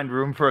couldn't find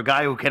room for a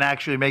guy who can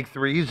actually make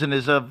threes and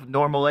is of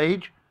normal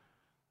age.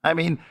 I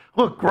mean,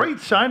 look, great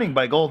signing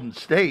by Golden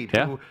State.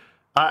 Yeah.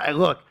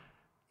 Look,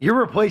 you're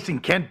replacing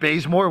Kent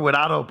Bazemore with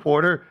Otto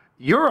Porter.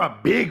 You're a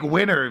big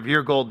winner if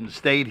you're Golden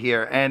State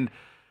here. And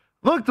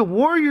look, the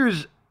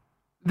Warriors,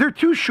 they're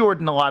too short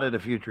in a lot of the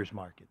futures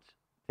markets,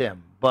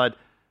 Tim. But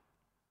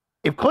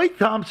if Klay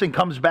Thompson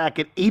comes back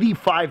at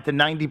 85 to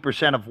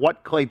 90% of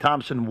what Klay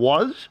Thompson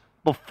was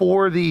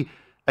before the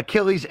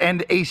Achilles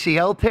and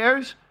ACL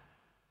tears,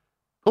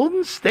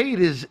 Golden State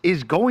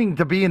is going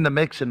to be in the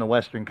mix in the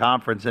Western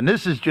Conference. And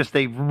this is just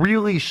a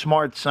really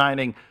smart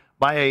signing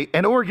by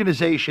an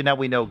organization that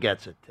we know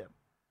gets it, Tim.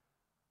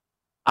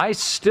 I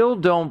still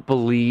don't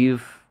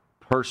believe,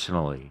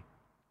 personally,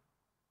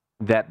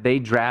 that they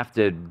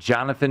drafted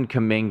Jonathan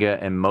Kuminga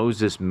and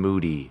Moses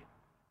Moody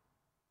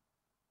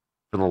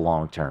for the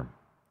long term.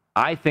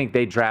 I think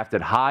they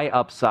drafted high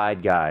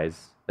upside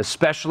guys,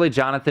 especially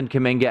Jonathan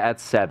Kuminga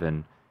at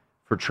 7,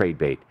 for trade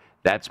bait.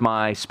 That's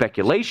my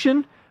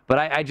speculation, but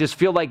I just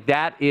feel like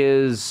that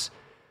is,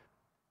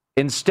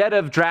 instead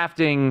of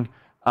drafting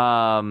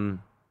James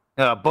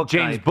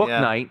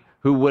Bouknight,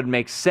 who would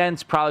make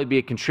sense, probably be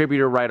a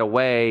contributor right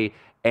away.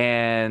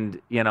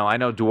 And, I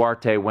know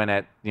Duarte went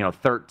at,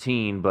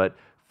 13, but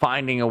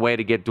finding a way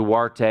to get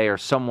Duarte or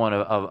someone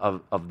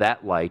of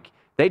that like,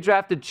 they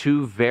drafted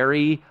 2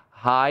 very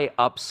high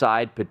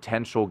upside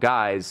potential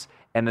guys,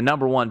 and the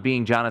number one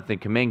being Jonathan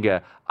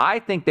Kuminga. I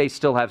think they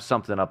still have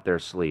something up their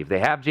sleeve. They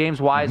have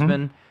James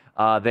Wiseman.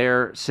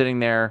 They're sitting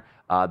there.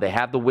 They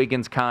have the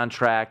Wiggins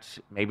contract.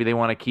 Maybe they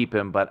want to keep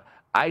him, but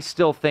I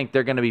still think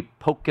they're going to be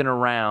poking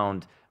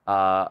around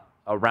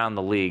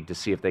the league to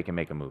see if they can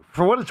make a move.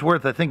 For what it's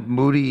worth, I think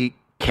Moody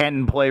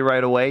can play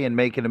right away and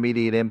make an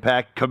immediate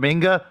impact.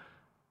 Kuminga,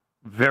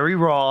 very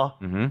raw,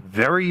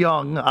 very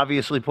young.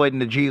 Obviously played in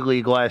the G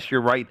League last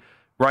year, right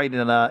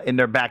in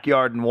their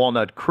backyard in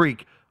Walnut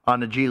Creek on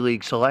the G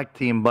League select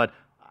team. But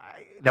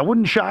that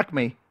wouldn't shock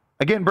me.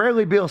 Again,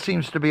 Bradley Beal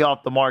seems to be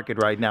off the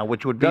market right now,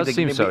 which would be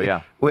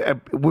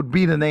would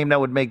be the name that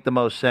would make the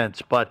most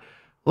sense. But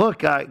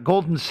look,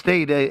 Golden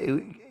State,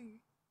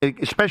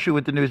 especially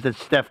with the news that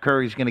Steph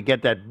Curry is going to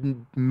get that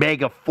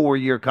mega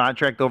 4-year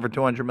contract over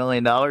 $200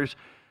 million,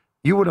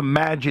 you would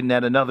imagine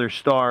that another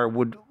star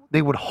would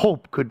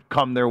hope could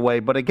come their way.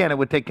 But again, it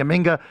would take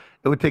Kuminga,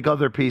 it would take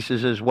other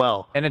pieces as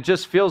well. And it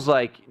just feels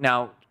like,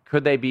 now,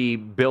 could they be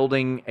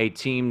building a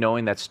team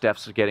knowing that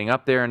Steph's getting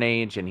up there in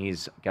age and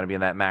he's going to be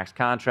in that max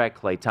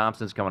contract? Klay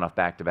Thompson's coming off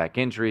back-to-back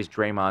injuries.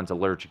 Draymond's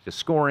allergic to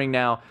scoring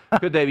now.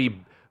 Could they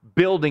be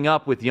building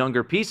up with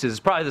younger pieces. It's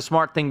probably the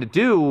smart thing to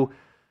do,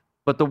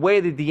 but the way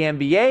that the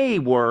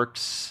NBA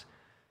works,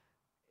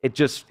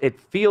 it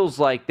feels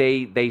like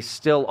they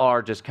still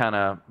are just kind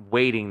of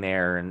waiting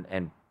there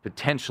and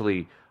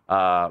potentially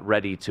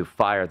ready to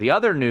fire. The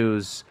other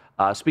news,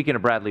 speaking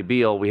of Bradley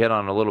Beal, we hit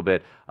on it a little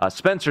bit.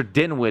 Spencer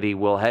Dinwiddie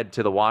will head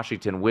to the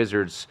Washington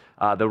Wizards.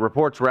 The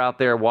reports were out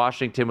there.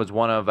 Washington was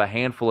one of a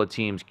handful of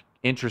teams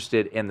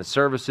interested in the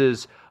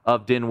services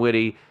of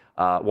Dinwiddie.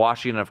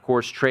 Washington, of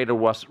course, traded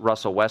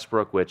Russell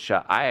Westbrook, which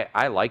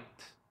I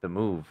liked the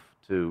move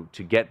to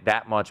get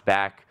that much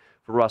back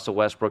for Russell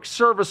Westbrook.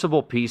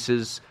 Serviceable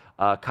pieces.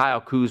 Kyle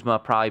Kuzma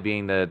probably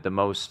being the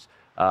most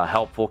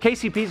helpful.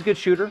 KCP's a good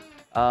shooter.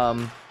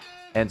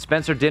 And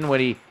Spencer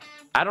Dinwiddie,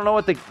 I don't know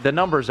what the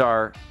numbers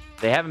are.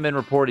 They haven't been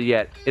reported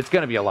yet. It's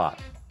going to be a lot.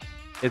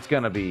 It's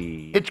going to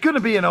be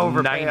an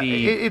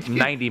overpay.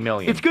 90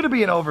 million. It's going to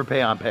be an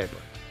overpay on paper.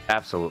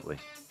 Absolutely.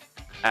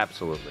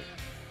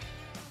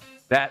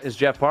 That is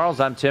Jeff Parles.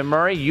 I'm Tim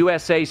Murray.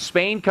 USA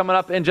Spain coming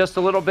up in just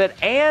a little bit.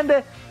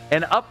 And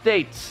an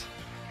update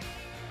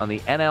on the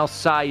NL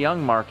Cy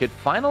Young market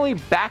finally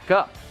back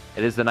up.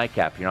 It is the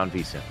Nightcap here on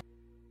VSiN.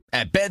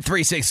 At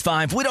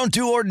Bet365, we don't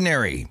do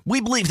ordinary. We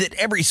believe that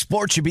every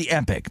sport should be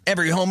epic.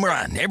 Every home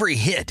run, every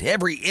hit,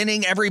 every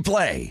inning, every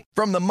play.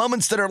 From the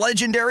moments that are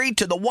legendary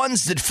to the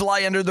ones that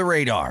fly under the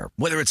radar.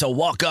 Whether it's a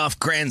walk-off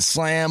grand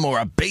slam or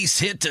a base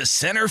hit to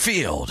center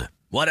field.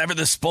 Whatever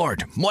the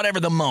sport, whatever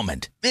the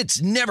moment.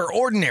 It's never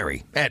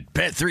ordinary at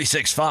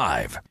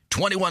Bet365.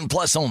 21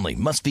 plus only.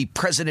 Must be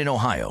present in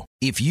Ohio.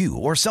 If you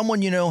or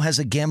someone you know has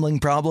a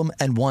gambling problem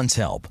and wants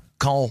help,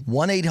 call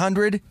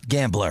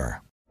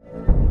 1-800-GAMBLER.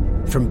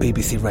 From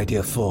BBC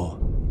Radio 4,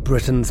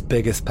 Britain's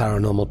biggest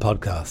paranormal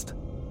podcast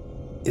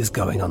is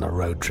going on a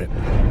road trip.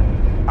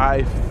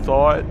 I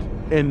thought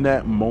in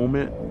that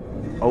moment,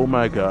 oh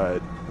my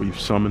God, we've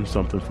summoned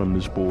something from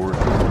this board.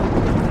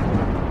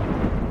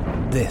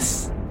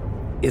 This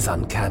is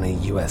Uncanny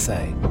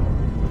USA.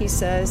 He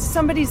says,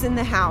 somebody's in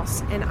the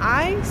house, and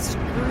I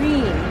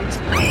screamed.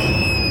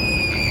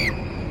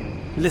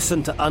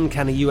 Listen to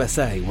Uncanny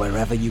USA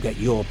wherever you get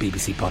your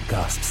BBC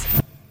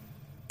podcasts,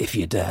 if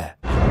you dare.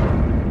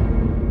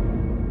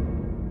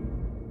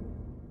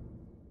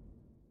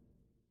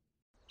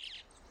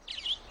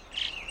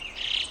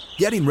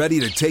 Getting ready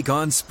to take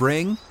on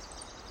spring?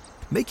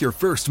 Make your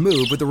first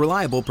move with the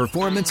reliable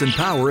performance and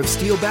power of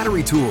Steel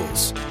battery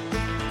tools.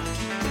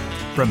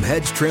 From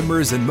hedge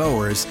trimmers and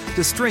mowers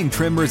to string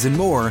trimmers and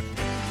more,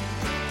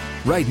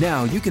 right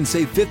now you can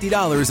save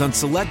 $50 on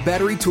select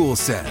battery tool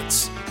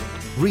sets.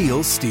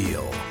 Real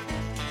Steel.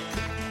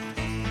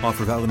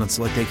 Offer valid on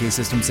select AK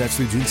system sets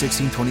through June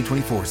 16,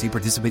 2024. See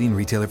participating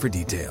retailer for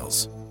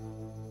details.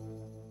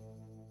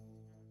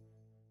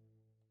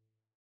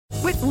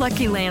 With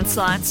Lucky Land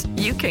Slots,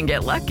 you can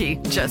get lucky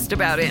just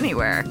about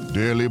anywhere.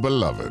 Dearly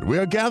beloved, we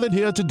are gathered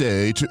here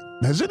today to...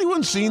 Has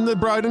anyone seen the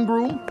bride and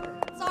groom?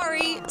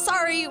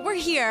 Sorry, we're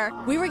here.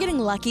 We were getting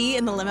lucky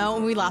in the limo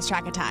and we lost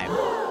track of time.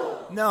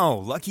 No,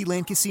 Lucky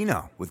Land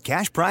Casino, with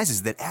cash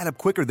prizes that add up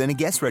quicker than a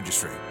guest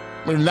registry.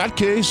 In that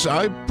case,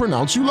 I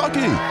pronounce you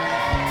lucky.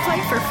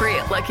 Play for free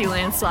at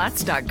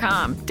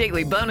LuckyLandSlots.com.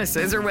 Daily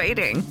bonuses are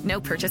waiting. No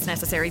purchase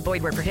necessary.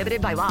 Void where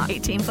prohibited by law.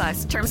 18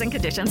 plus. Terms and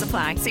conditions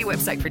apply. See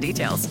website for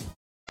details.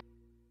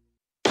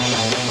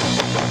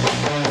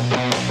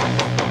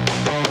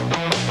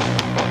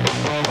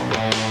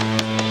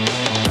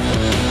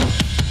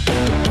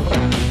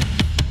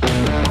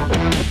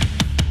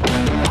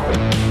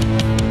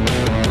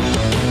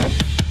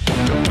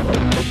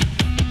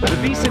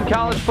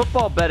 College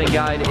football betting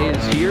guide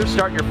is here.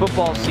 Start your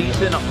football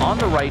season on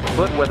the right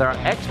foot with our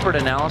expert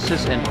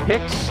analysis and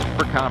picks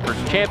for conference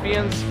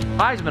champions,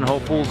 Heisman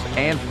hopefuls,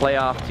 and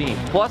playoff teams.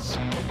 Plus,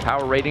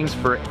 power ratings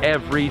for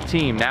every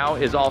team. Now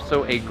is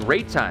also a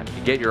great time to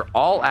get your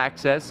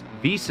all-access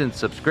VSiN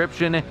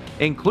subscription,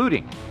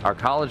 including our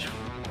college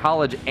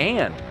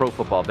and pro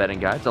football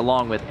betting guides,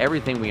 along with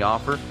everything we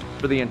offer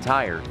for the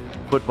entire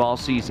football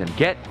season.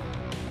 Get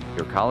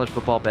your college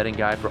football betting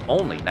guide for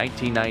only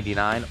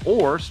 $19.99,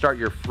 or start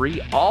your free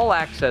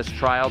all-access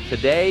trial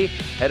today.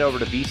 Head over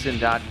to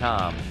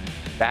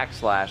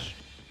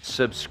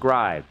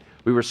vsin.com/subscribe.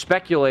 We were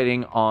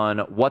speculating on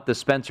what the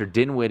Spencer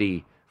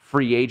Dinwiddie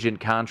free agent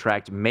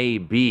contract may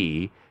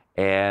be,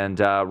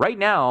 and right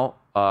now,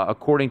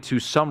 according to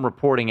some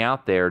reporting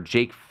out there,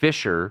 Jake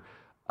Fisher,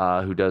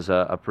 who does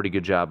a pretty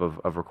good job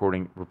of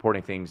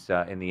reporting things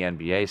in the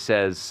NBA,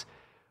 says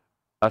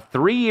a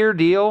 3-year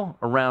deal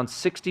around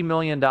 $60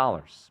 million.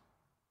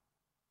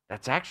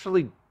 That's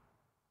actually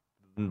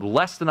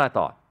less than I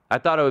thought. I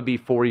thought it would be a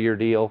 4-year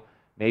deal,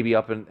 maybe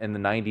up in the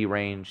 90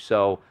 range.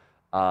 So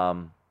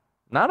not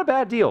a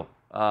bad deal.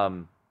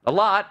 A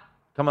lot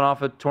coming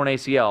off a torn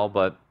ACL,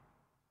 but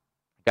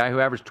a guy who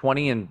averaged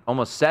 20 and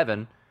almost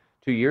 7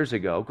 2 years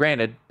ago.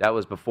 Granted, that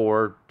was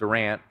before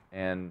Durant,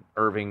 and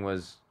Irving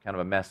was kind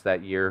of a mess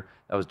that year.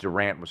 That was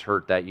Durant was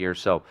hurt that year.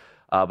 So,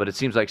 but it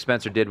seems like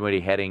Spencer Dinwiddie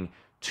heading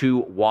to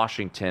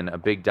Washington, a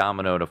big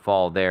domino to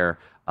fall there.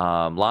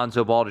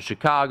 Lonzo Ball to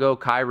Chicago,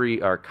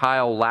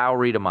 Kyle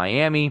Lowry to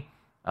Miami,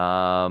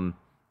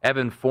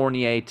 Evan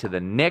Fournier to the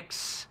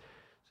Knicks.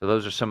 So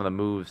those are some of the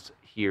moves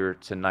here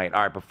tonight.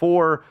 All right,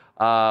 before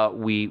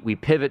we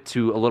pivot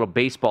to a little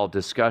baseball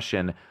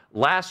discussion,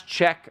 last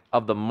check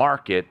of the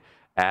market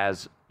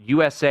as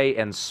USA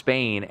and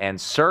Spain, and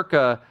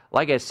Circa,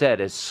 like I said,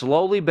 has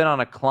slowly been on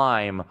a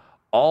climb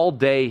all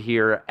day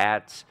here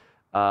at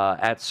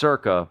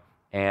Circa,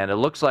 and it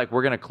looks like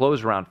we're going to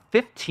close around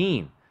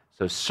 15.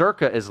 So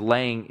Circa is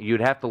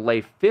you'd have to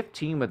lay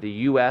 15 with the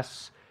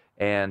U.S.,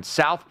 and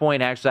South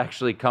Point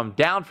actually come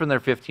down from their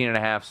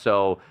 15.5,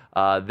 so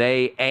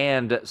they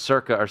and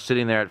Circa are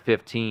sitting there at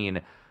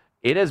 15.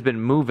 It has been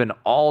moving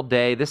all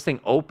day. This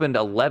thing opened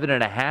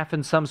 11.5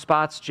 in some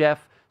spots,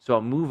 Jeff, so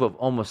a move of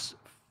almost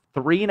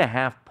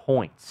 3.5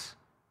 points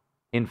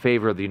in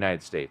favor of the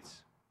United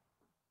States.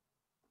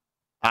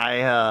 I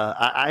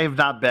have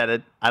not bet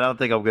it. I don't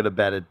think I'm going to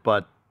bet it,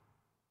 but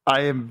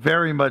I am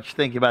very much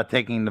thinking about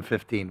taking the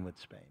 15 with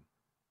Spain.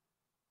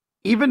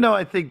 Even though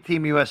I think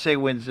Team USA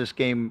wins this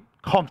game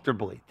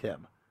comfortably,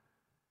 Tim,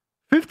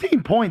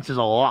 15 points is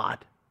a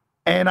lot.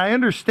 And I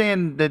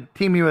understand that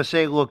Team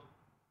USA looked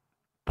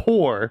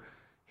poor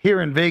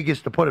here in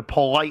Vegas, to put it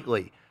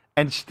politely,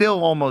 and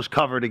still almost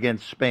covered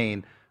against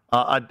Spain.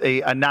 A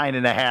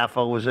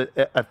 9.5. It was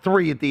a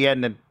 3 at the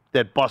end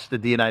that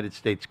busted the United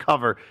States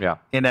cover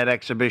in that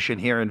exhibition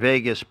here in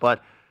Vegas.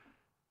 But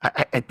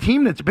a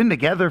team that's been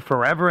together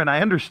forever, and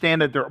I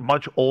understand that they're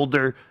much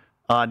older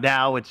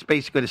now. It's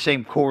basically the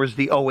same core as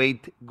the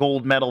 2008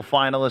 gold medal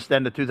finalist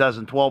and the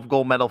 2012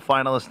 gold medal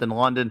finalist in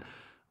London.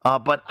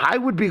 But I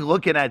would be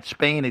looking at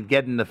Spain and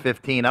getting the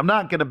 15. I'm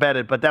not going to bet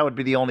it, but that would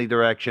be the only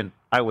direction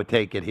I would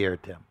take it here,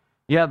 Tim.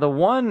 Yeah, the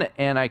one,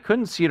 and I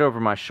couldn't see it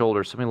over my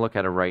shoulder, so let me look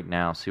at it right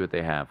now, see what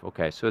they have.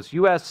 Okay, so it's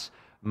U.S.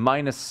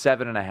 minus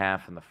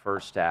 7.5 in the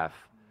first half.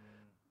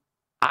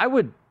 I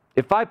would,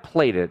 if I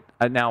played it,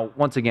 now,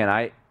 once again,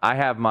 I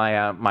have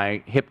my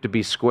my hip to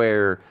be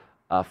square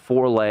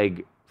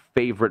 4-leg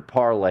favorite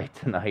parlay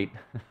tonight.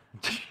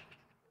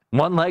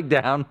 One leg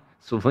down,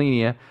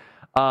 Slovenia.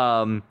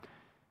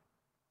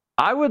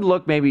 I would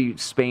look maybe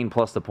Spain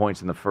plus the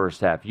points in the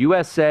first half.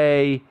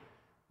 USA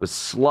was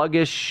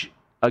sluggish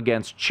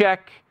against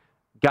Czech,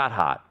 got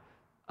hot.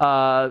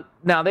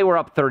 Now, they were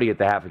up 30 at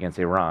the half against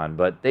Iran,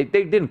 but they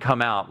didn't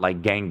come out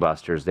like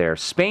gangbusters there.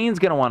 Spain's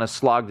going to want to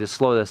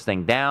slow this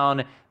thing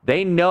down.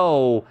 They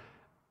know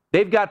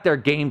they've got their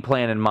game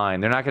plan in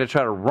mind. They're not going to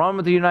try to run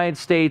with the United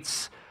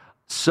States.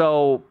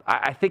 So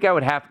I think I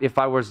would have, if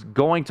I was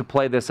going to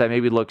play this, I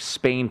maybe look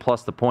Spain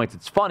plus the points.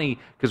 It's funny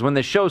because when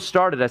the show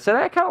started, I said,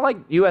 I kind of like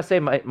USA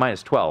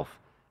minus 12.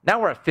 Now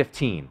we're at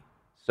 15.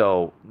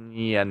 So,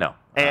 yeah, no.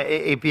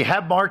 If you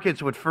have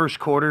markets with first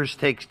quarters,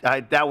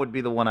 that would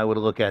be the one I would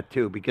look at,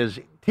 too, because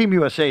Team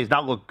USA has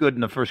not looked good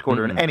in the first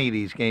quarter in any of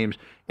these games,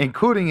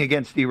 including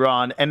against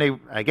Iran. And they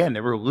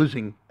were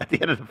losing at the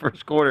end of the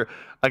first quarter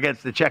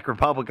against the Czech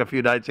Republic a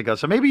few nights ago.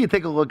 So maybe you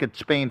take a look at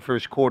Spain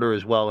first quarter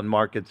as well in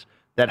markets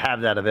that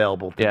have that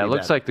available. Yeah, it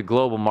looks like the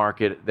global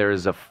market, there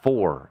is a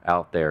 4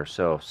 out there.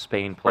 So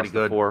Spain plus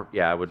the 4.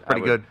 Yeah, I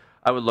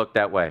would look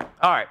that way.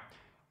 All right.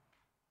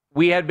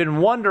 We had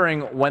been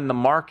wondering when the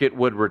market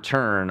would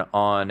return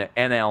on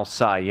NL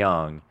Cy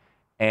Young,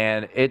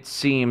 and it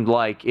seemed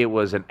like it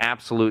was an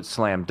absolute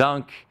slam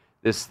dunk.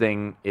 This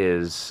thing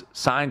is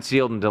signed,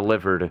 sealed, and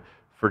delivered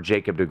for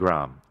Jacob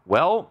deGrom.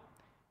 Well,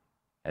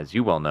 as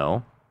you well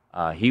know,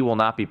 he will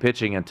not be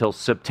pitching until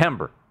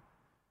September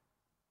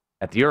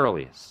at the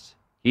earliest.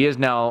 He is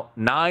now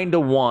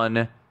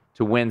 9-1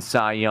 to win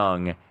Cy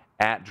Young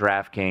at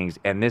DraftKings,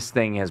 and this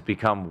thing has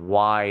become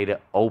wide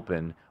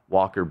open.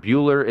 Walker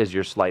Buehler is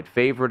your slight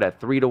favorite at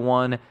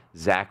 3-1.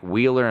 Zach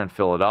Wheeler in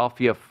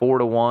Philadelphia,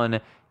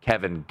 4-1.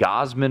 Kevin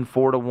Gausman,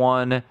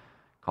 4-1.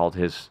 Called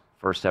his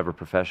first ever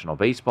professional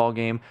baseball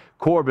game.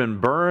 Corbin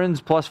Burns,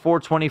 plus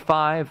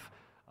 425.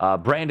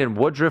 Brandon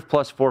Woodruff,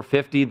 plus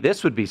 450.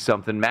 This would be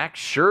something.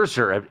 Max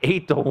Scherzer at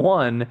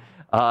 8-1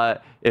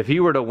 if he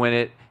were to win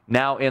it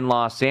now in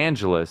Los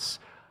Angeles.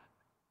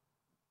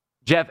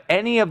 Jeff,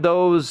 any of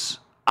those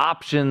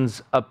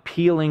options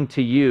appealing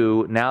to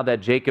you now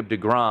that Jacob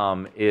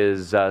deGrom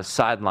is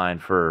sidelined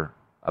for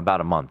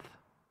about a month?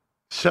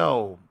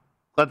 So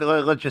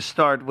let's just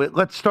start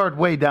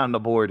way down the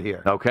board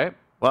here. Okay.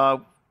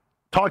 Well,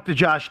 talked to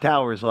Josh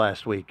Towers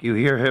last week. You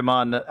hear him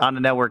on the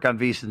network on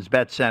VSiN's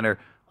Bet Center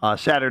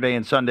Saturday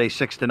and Sunday,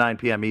 6 to 9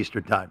 p.m.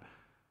 Eastern time.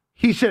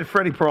 He said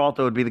Freddie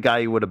Peralta would be the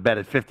guy he would have bet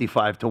at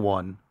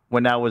 55-1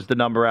 when that was the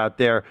number out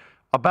there.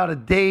 About a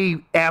day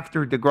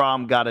after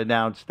deGrom got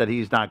announced that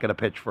he's not going to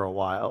pitch for a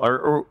while,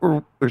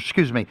 or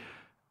excuse me,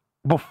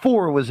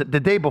 the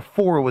day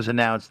before it was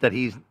announced that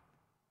he's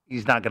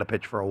not going to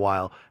pitch for a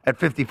while at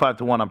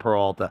 55-1 on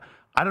Peralta.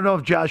 I don't know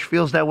if Josh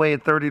feels that way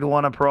at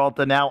 30-1 on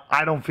Peralta now.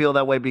 I don't feel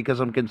that way because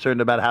I'm concerned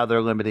about how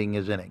they're limiting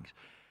his innings.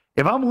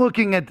 If I'm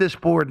looking at this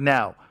board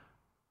now,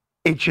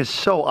 it's just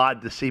so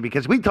odd to see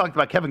because we talked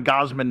about Kevin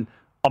Gausman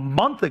a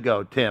month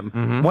ago,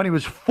 Tim, when he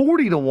was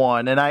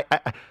 40-1, and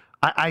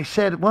I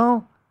said,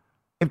 well,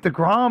 if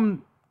deGrom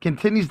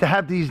continues to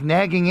have these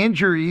nagging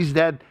injuries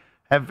that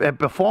have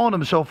befallen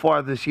him so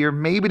far this year.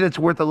 Maybe that's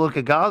worth a look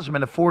at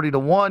Gausman at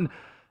 40-1.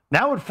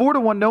 Now at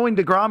 4-1, knowing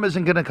DeGrom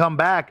isn't going to come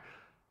back,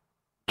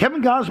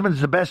 Kevin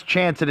Gausman's the best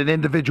chance at an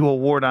individual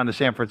award on the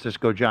San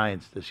Francisco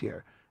Giants this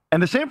year.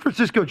 And the San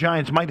Francisco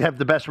Giants might have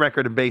the best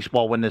record in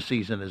baseball when this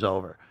season is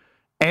over.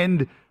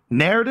 And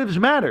narratives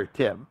matter,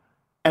 Tim.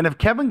 And if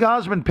Kevin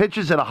Gausman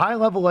pitches at a high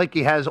level like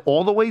he has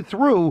all the way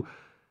through,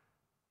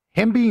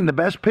 him being the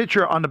best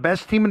pitcher on the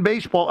best team in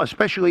baseball,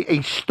 especially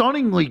a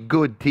stunningly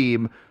good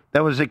team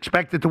that was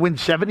expected to win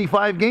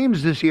 75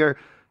 games this year,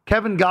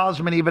 Kevin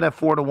Gausman, even at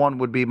 4-1,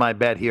 would be my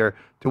bet here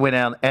to win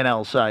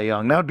NL Cy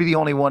Young. That would be the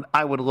only one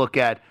I would look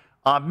at.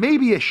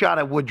 Maybe a shot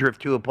at Woodruff,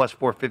 too, at plus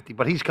 450,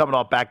 but he's coming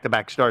off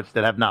back-to-back starts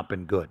that have not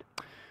been good.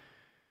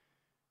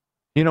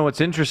 You know,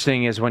 what's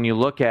interesting is when you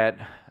look at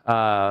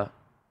a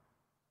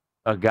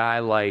guy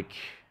like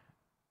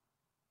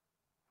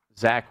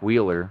Zach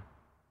Wheeler,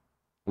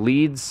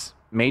 leads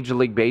Major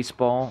League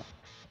Baseball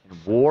in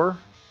WAR,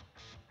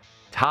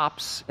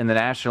 tops in the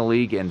National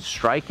League in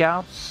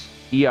strikeouts,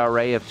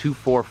 ERA of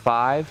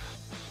 2.45.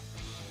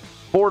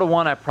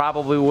 4-1, I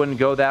probably wouldn't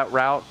go that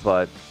route,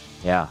 but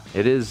yeah,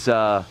 it is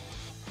going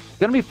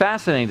to be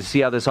fascinating to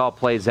see how this all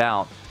plays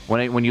out.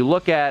 When you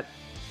look at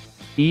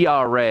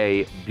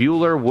ERA,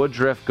 Buehler,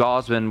 Woodruff,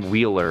 Gausman,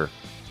 Wheeler,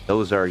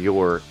 those are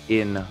your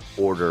in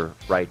order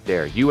right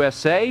there.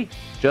 USA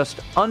just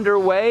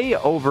underway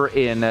over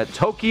in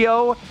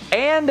Tokyo,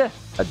 and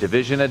a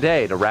division a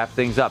day to wrap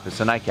things up. It's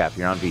a nightcap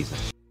here on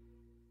VSiN.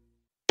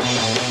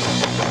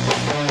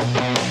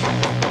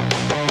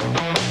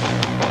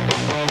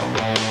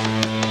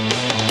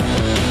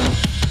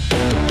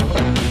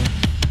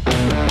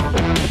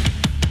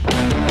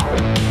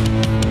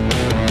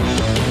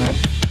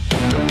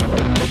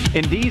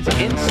 Indeed's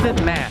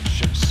Instant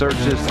Match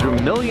searches through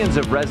millions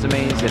of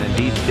resumes in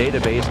Indeed's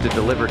database to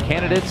deliver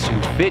candidates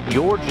who fit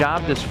your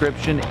job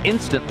description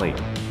instantly.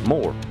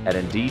 More at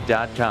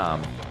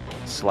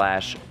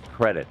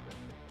Indeed.com/credit.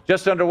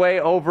 Just underway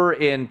over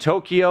in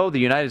Tokyo, the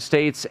United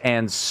States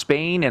and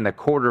Spain in the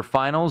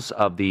quarterfinals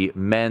of the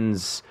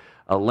men's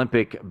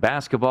Olympic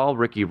basketball.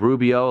 Ricky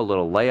Rubio, a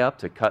little layup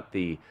to cut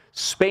the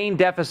Spain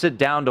deficit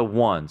down to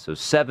 1. So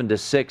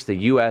 7-6, the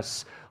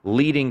U.S.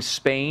 leading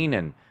Spain,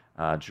 and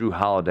Drew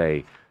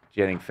Holiday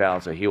getting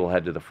fouled, so he will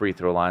head to the free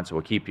throw line. So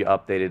we'll keep you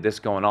updated. This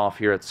going off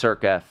here at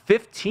circa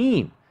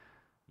 15.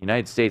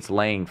 United States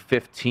laying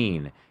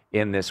 15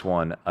 in this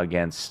one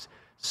against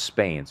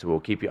Spain. So we'll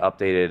keep you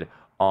updated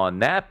on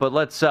that. But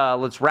let's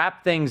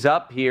wrap things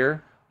up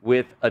here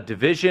with a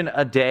division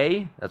a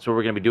day. That's what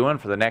we're going to be doing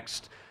for the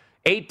next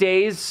 8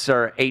 days,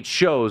 or 8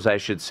 shows, I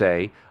should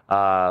say,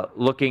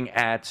 looking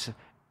at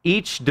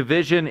each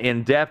division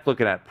in depth,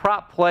 looking at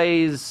prop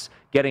plays,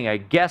 getting a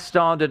guest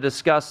on to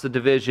discuss the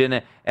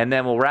division, and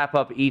then we'll wrap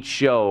up each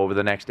show over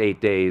the next 8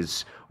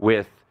 days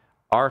with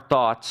our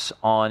thoughts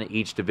on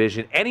each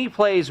division, any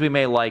plays we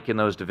may like in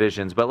those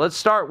divisions. But let's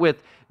start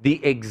with the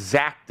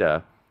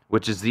exacta,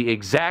 which is the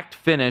exact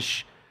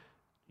finish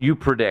you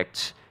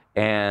predict.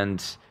 And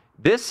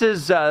this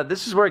is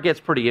where it gets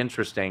pretty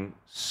interesting.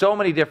 So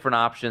many different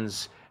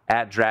options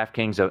at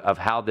DraftKings of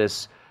how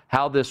this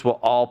will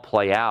all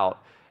play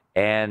out.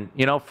 And,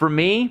 you know, for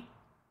me,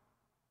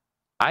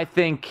 I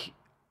think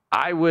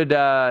I would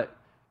the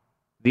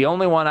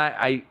only one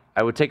I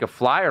would take a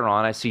flyer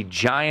on, I see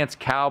Giants,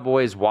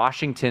 Cowboys,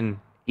 Washington,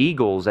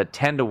 Eagles at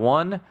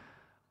 10-1.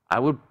 I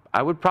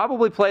would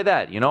probably play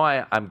that. You know,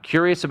 I'm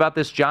curious about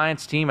this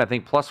Giants team. I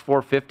think plus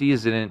 450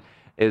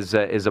 is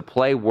a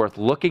play worth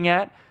looking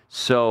at.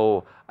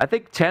 So I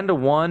think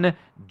 10-1,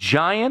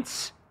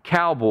 Giants,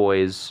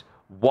 Cowboys,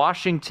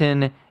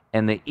 Washington,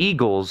 and the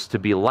Eagles to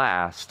be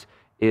last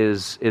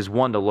is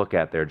one to look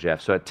at there, Jeff.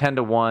 So at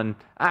 10-1,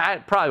 I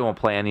probably won't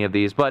play any of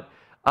these, but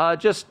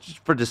just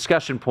for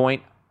discussion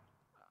point,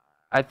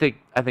 I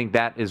think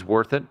that is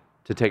worth it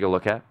to take a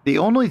look at. The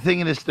only thing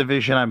in this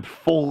division I'm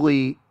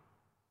fully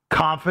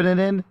confident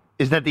in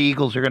is that the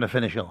Eagles are going to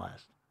finish in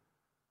last.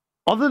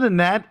 Other than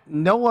that,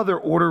 no other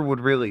order would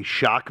really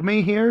shock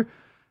me here.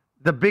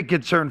 The big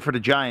concern for the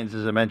Giants,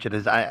 as I mentioned,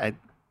 is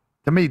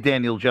to me,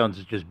 Daniel Jones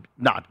is just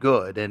not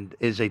good and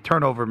is a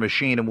turnover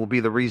machine and will be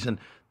the reason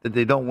that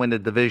they don't win the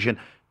division.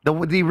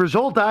 The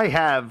result I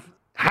have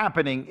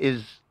happening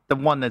is the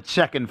one that's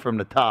second from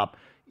the top,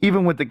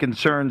 even with the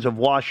concerns of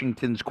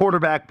Washington's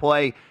quarterback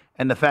play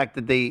and the fact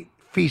that they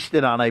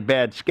feasted on a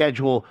bad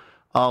schedule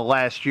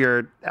last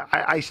year.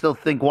 I still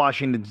think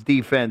Washington's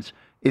defense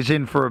is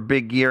in for a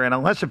big year, and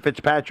unless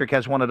Fitzpatrick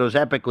has one of those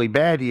epically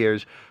bad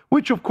years,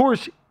 which of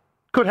course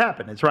could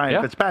happen. It's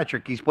Ryan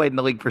Fitzpatrick. He's played in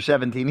the league for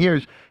 17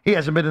 years. He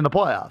hasn't been in the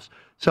playoffs.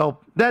 So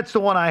that's the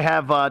one I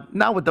have,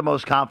 not with the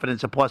most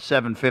confidence, a plus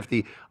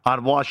 750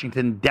 on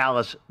Washington,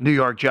 Dallas, New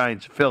York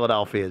Giants,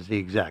 Philadelphia is the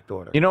exact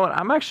order. You know what?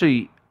 I'm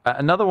actually,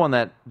 another one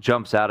that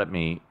jumps out at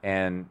me,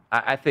 and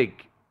I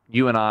think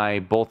you and I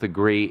both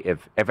agree,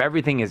 if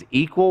everything is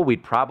equal,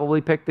 we'd probably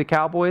pick the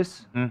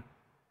Cowboys. Mm-hmm.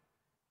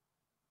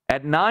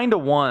 At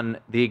 9-1,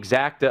 the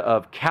exacta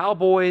of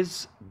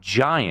Cowboys,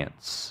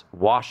 Giants,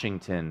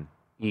 Washington,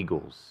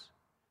 Eagles.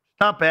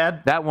 Not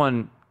bad. That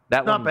one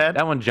Not bad.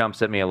 That one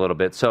jumps at me a little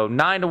bit. So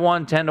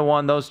 9-1,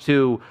 10-1, those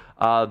two,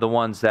 the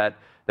ones that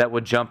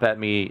would jump at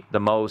me the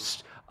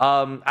most.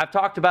 I've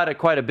talked about it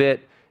quite a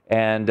bit,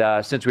 and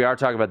since we are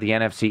talking about the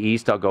NFC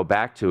East, I'll go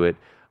back to it.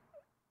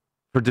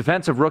 For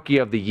Defensive Rookie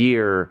of the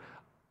Year,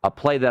 a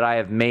play that I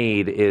have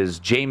made is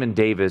Jamin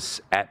Davis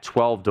at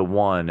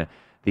 12-1,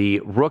 the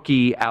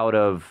rookie out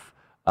of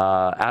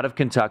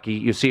Kentucky.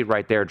 You see it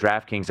right there,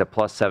 DraftKings at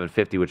plus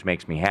 750, which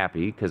makes me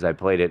happy because I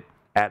played it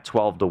at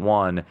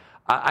 12-1.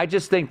 I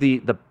just think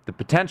the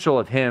potential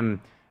of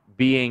him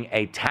being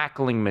a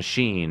tackling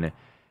machine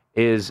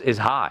is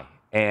high,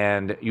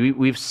 and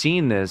we've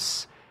seen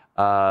this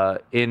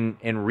in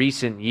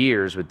recent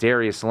years with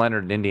Darius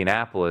Leonard in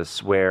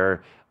Indianapolis,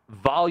 where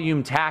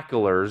volume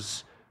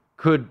tacklers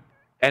could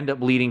end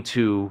up leading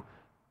to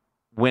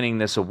winning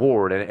this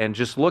award. And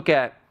just look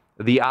at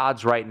the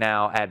odds right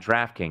now at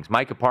DraftKings.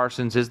 Micah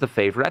Parsons is the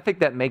favorite. I think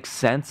that makes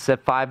sense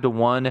at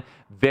 5-1.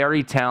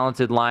 Very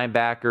talented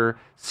linebacker.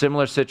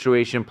 Similar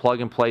situation,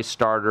 plug-and-play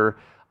starter.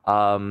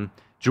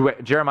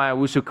 Jeremiah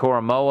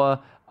Owusu-Koramoah,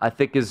 I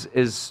think, is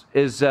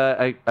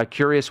a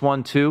curious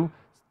one, too.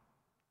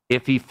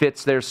 If he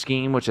fits their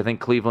scheme, which I think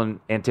Cleveland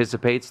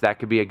anticipates, that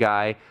could be a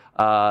guy.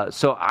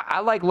 So I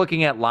like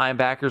looking at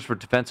linebackers for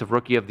Defensive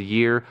Rookie of the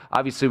Year.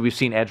 Obviously, we've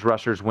seen edge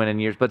rushers win in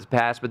years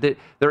past, but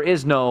there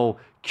is no,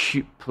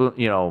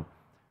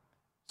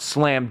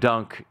 slam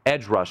dunk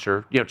edge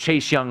rusher.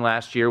 Chase Young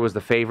last year was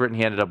the favorite, and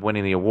he ended up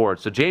winning the award.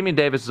 So Jamin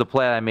Davis is a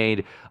play I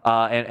made,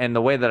 and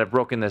the way that I've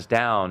broken this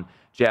down,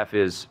 Jeff,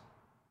 is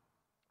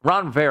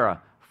Ron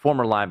Rivera,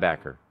 former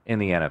linebacker in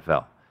the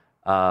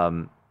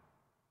NFL.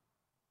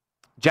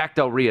 Jack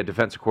Del Rio,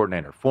 defensive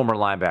coordinator, former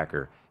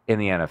linebacker in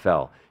the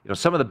NFL.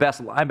 Some of the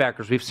best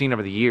linebackers we've seen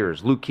over the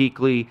years, Luke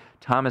Kuechly,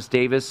 Thomas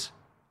Davis,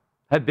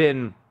 have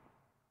been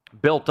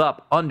built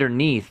up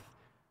underneath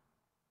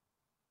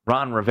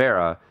Ron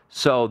Rivera.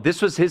 So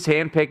this was his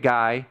handpicked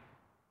guy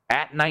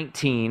at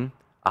 19,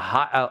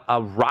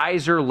 a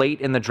riser late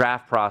in the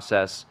draft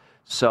process.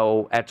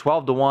 So at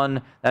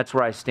 12-1, that's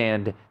where I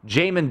stand.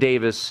 Jamin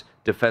Davis,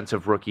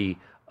 Defensive Rookie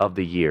of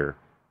the Year,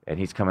 and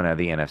he's coming out of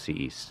the NFC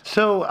East.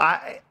 So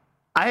I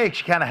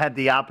actually kind of had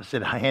the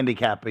opposite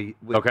handicap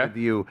with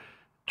you.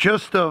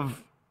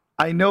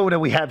 I know that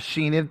we have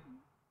seen it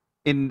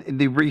in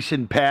the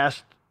recent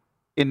past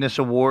in this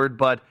award,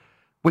 but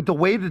with the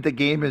way that the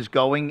game is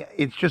going,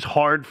 it's just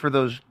hard for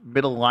those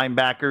middle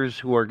linebackers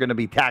who are going to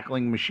be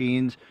tackling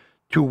machines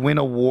to win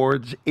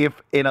awards if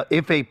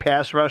a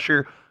pass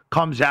rusher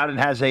comes out and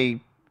has a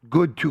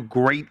good to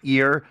great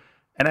year.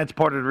 And that's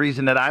part of the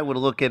reason that I would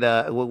look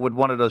at with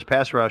one of those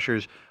pass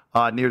rushers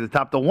near the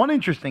top. The one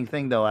interesting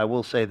thing, though, I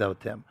will say, though,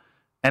 Tim,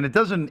 and it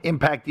doesn't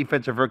impact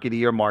Defensive Rookie of the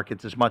Year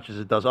markets as much as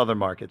it does other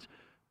markets,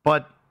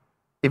 but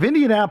if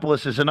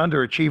Indianapolis is an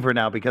underachiever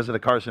now because of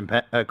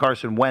the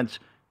Carson Wentz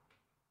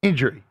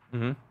injury,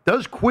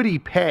 does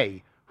Kwity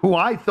Paye, who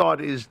I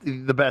thought is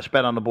the best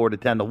bet on the board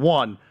at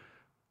 10-1,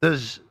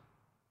 does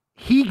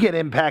he get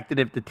impacted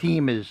if the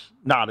team is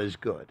not as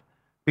good?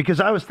 Because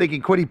I was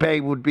thinking Kwity Paye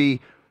would be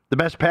the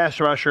best pass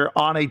rusher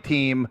on a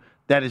team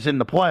that is in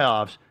the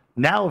playoffs.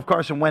 Now, if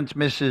Carson Wentz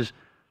misses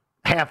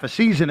half a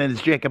season and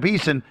it's Jacob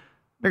Eason,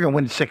 they're going to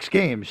win 6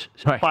 games,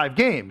 5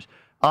 games.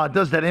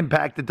 Does that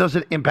impact it? Does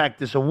it impact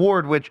this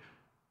award, which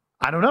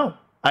I don't know.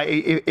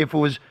 If it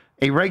was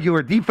a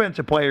regular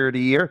Defensive Player of the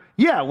Year,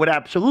 yeah, it would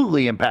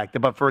absolutely impact it.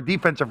 But for a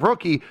defensive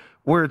rookie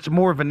where it's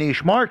more of a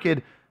niche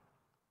market,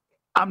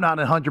 I'm not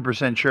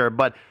 100% sure.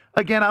 But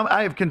again,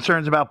 I have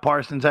concerns about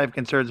Parsons. I have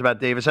concerns about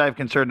Davis. I have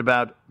concerns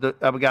about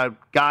we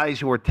got guys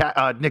who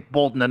are Nick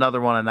Bolton, another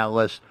one on that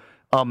list.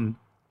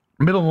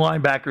 Middle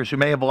linebackers who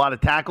may have a lot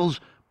of tackles,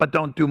 but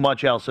don't do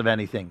much else of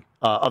anything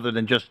other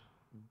than just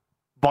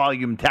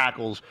volume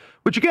tackles,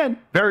 which again,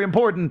 very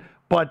important,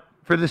 but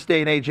for this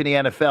day and age in the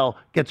NFL,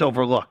 gets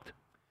overlooked.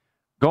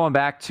 Going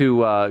back to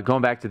the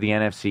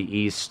NFC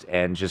East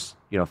and just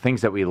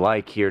things that we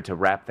like here to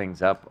wrap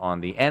things up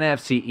on the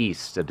NFC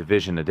East, a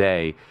division a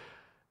day.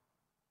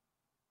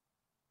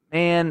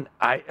 Man,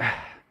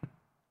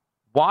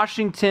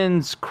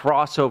 Washington's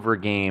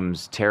crossover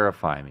games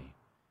terrify me.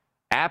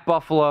 At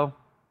Buffalo,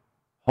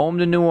 home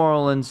to New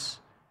Orleans,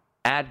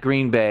 at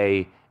Green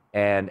Bay,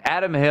 and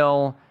Adam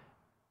Hill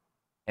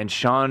and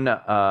Sean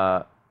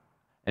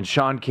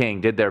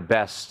King did their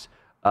best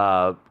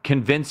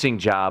convincing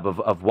job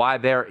of why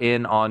they're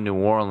in on New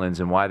Orleans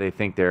and why they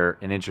think they're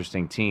an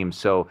interesting team.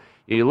 So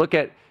you look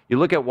at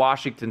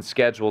Washington's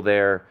schedule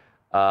there.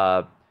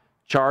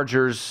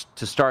 Chargers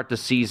to start the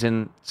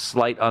season,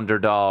 slight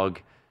underdog.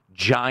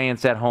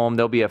 Giants at home,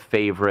 they'll be a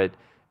favorite.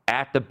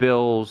 At the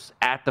Bills,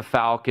 at the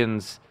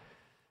Falcons.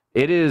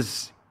 It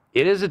is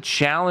a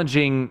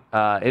challenging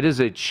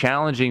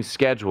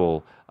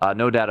schedule.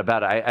 No doubt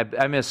about it.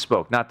 I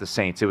misspoke. Not the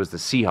Saints. It was the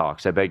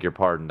Seahawks. I beg your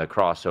pardon. The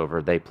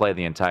crossover. They play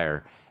the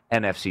entire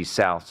NFC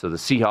South. So the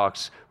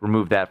Seahawks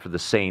removed that for the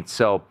Saints.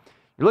 So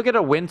you look at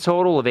a win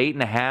total of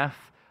 8.5.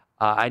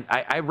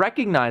 I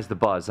recognize the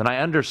buzz, and I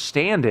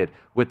understand it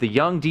with the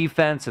young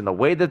defense and the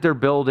way that they're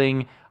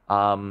building.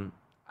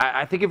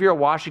 I think if you're a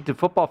Washington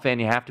football fan,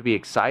 you have to be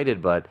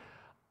excited, but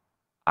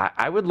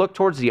I would look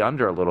towards the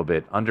under a little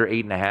bit, under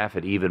 8.5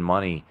 at even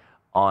money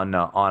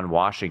on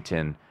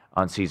Washington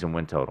on season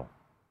win total.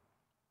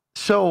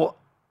 So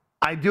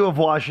I do have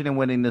Washington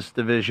winning this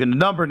division. The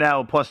number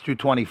now, plus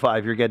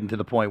 225, you're getting to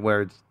the point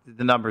where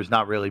the number is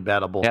not really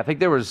bettable. Yeah, I think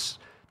there was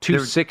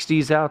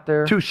 260s out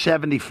there.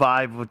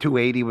 275,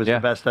 280 was the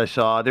best I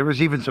saw. There was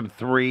even some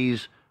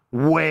threes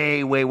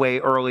way, way, way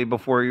early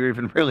before you're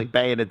even really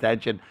paying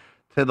attention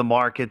to the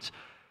markets.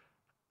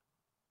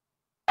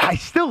 I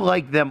still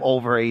like them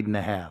over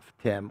 8.5,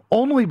 Tim,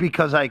 only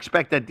because I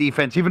expect that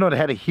defense, even though they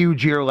had a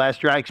huge year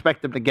last year, I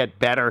expect them to get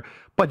better.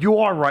 But you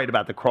are right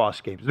about the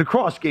cross games. The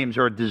cross games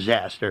are a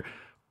disaster.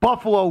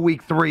 Buffalo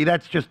week 3,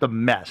 that's just a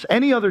mess.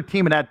 Any other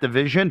team in that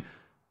division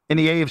in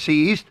the AFC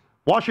East,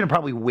 Washington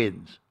probably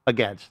wins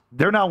against.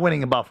 They're not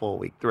winning in Buffalo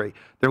week 3.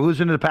 They're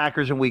losing to the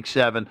Packers in week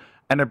 7,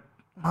 and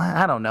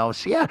I don't know.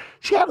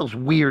 Seattle's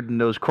weird in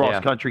those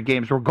cross-country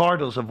games,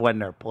 regardless of when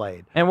they're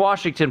played. And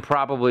Washington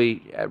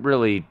probably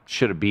really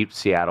should have beat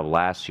Seattle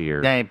last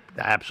year. They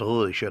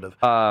absolutely should have.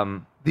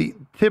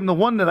 Tim, the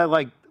one that I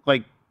like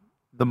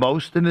the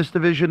most in this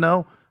division,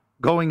 though,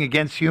 going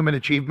against human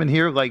achievement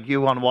here, like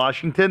you on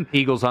Washington.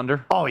 Eagles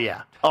under? Oh,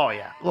 yeah.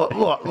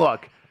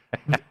 Look.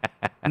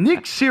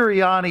 Nick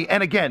Sirianni,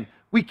 and again,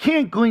 we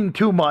can't glean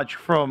too much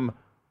from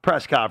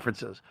press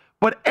conferences,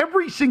 but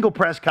every single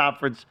press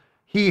conference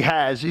he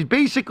has, he's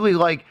basically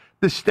like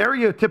the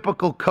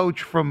stereotypical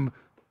coach from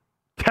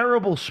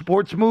terrible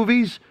sports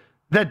movies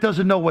that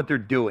doesn't know what they're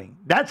doing.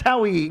 That's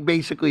how he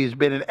basically has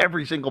been in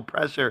every single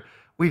presser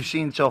we've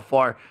seen so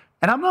far.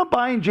 And I'm not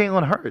buying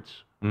Jalen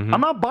Hurts. Mm-hmm.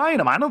 I'm not buying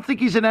him. I don't think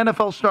he's an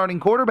NFL starting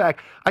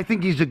quarterback. I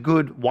think he's a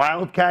good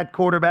wildcat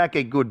quarterback,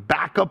 a good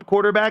backup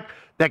quarterback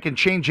that can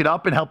change it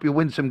up and help you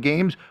win some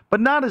games, but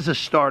not as a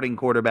starting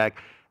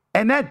quarterback.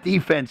 And that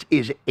defense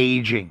is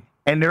aging,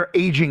 and they're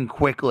aging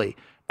quickly.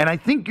 And I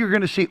think you're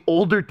going to see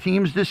older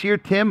teams this year,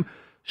 Tim,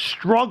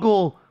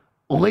 struggle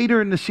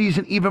later in the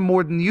season even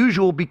more than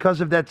usual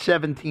because of that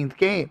 17th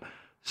game.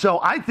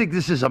 So I think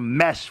this is a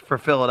mess for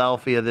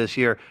Philadelphia this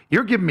year.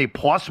 You're giving me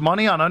plus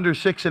money on under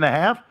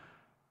 6.5?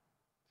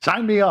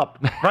 Sign me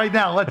up right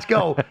now. Let's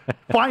go.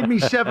 Find me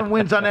 7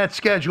 wins on that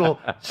schedule.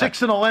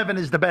 6-11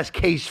 is the best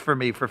case for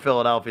me for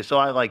Philadelphia, so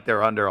I like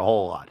their under a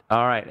whole lot.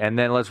 All right, and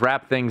then let's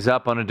wrap things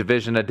up on a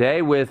division a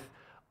day with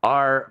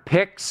our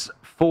picks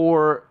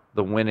for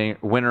the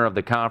winner of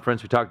the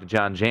conference. We talked to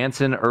John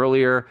Jansen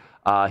earlier.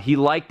 He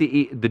liked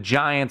the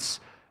Giants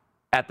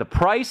at the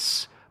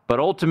price, but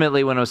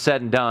ultimately when it was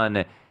said and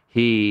done,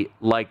 he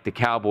liked the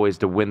Cowboys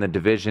to win the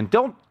division.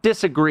 Don't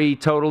disagree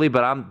totally,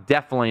 but I'm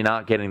definitely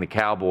not getting the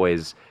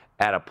Cowboys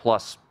at a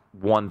plus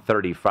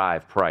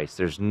 135 price.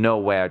 There's no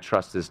way I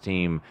trust this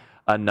team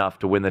enough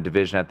to win the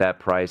division at that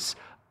price.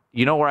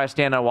 You know where I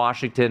stand on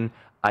Washington?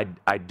 I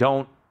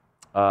don't...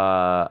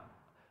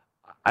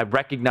 I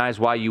recognize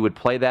why you would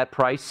play that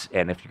price,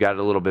 and if you got it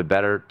a little bit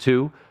better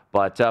too.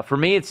 But for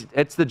me,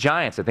 it's the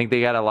Giants. I think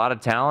they got a lot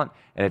of talent,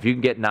 and if you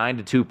can get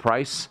 9-2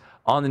 price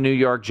on the New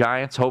York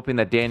Giants, hoping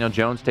that Daniel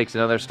Jones takes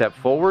another step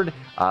forward,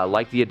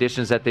 like the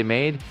additions that they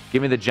made,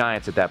 give me the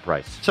Giants at that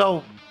price.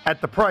 So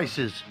at the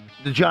prices,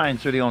 the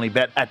Giants are the only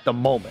bet at the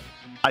moment.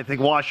 I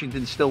think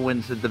Washington still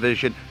wins the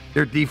division.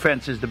 Their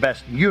defense is the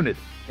best unit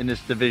in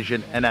this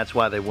division, and that's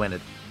why they win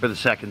it for the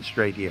second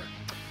straight year.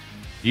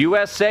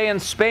 USA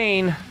and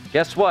Spain,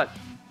 guess what?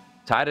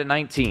 Tied at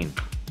 19.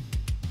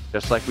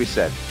 Just like we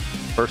said,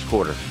 first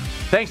quarter.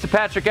 Thanks to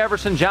Patrick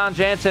Everson, John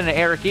Jansen, and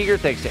Eric Eager.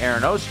 Thanks to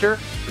Aaron Oster.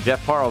 For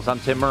Jeff Parles, I'm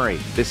Tim Murray.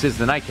 This is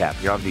the Nightcap.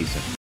 You're on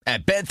VSiN.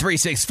 At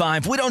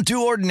Bet365, we don't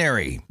do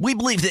ordinary. We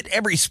believe that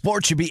every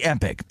sport should be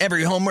epic.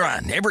 Every home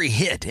run, every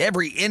hit,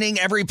 every inning,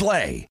 every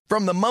play.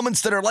 From the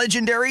moments that are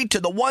legendary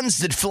to the ones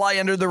that fly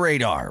under the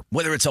radar.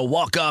 Whether it's a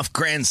walk-off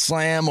grand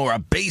slam or a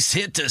base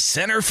hit to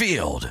center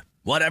field.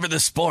 Whatever the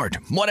sport,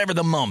 whatever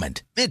the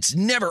moment, it's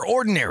never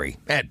ordinary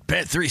at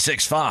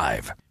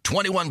Bet365.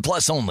 21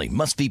 plus only.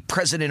 Must be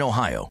present in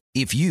Ohio.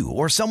 If you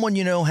or someone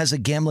you know has a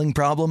gambling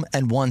problem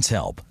and wants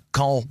help,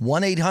 call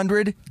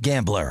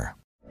 1-800-GAMBLER.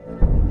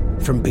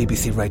 From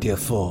BBC Radio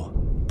 4,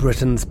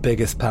 Britain's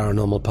biggest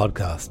paranormal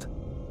podcast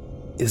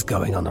is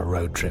going on a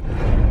road trip.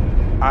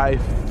 I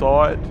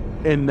thought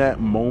in that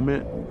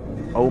moment,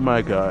 oh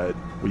my God,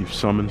 we've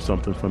summoned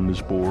something from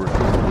this board.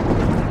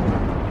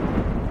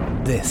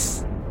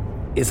 This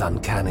is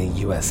Uncanny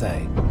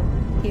USA.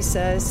 He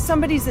says,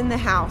 somebody's in the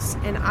house,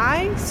 and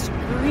I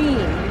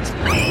screamed.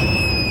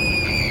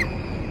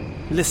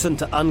 Listen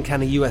to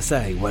Uncanny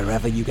USA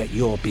wherever you get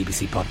your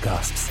BBC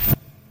podcasts,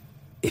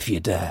 if you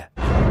dare.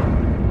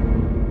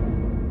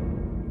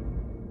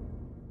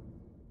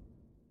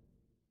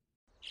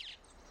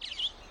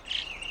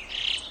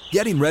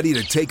 Getting ready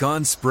to take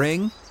on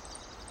spring?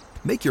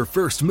 Make your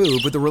first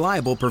move with the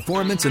reliable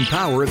performance and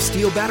power of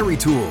Steel battery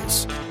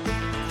tools.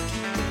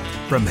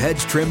 From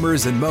hedge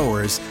trimmers and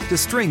mowers to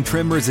string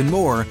trimmers and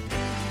more,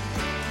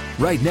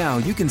 right now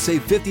you can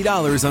save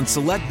 $50 on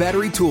select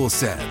battery tool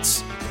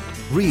sets.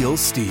 Real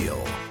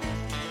Steel.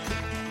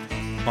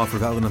 Offer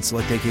valid on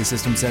select AK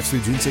system sets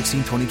through June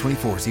 16,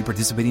 2024. See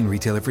participating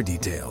retailer for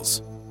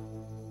details.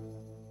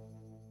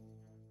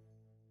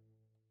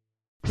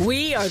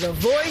 We are the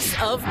voice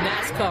of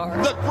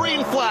NASCAR. The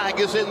green flag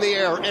is in the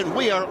air, and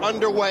we are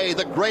underway.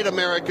 The Great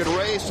American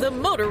Race. The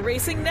Motor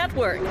Racing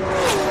Network.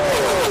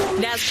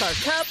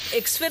 NASCAR Cup,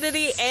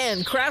 Xfinity,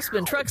 and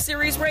Craftsman Truck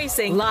Series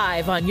Racing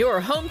live on your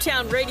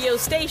hometown radio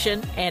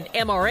station and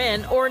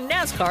MRN or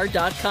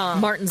NASCAR.com.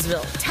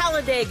 Martinsville,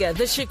 Talladega,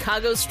 the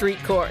Chicago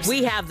Street Course.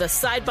 We have the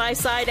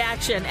side-by-side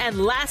action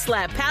and last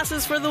lap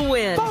passes for the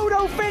win.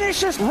 Photo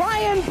finishes.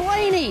 Ryan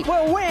Blaney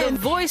will win. The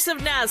voice of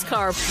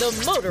NASCAR,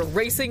 the Motor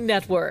Racing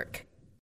Network.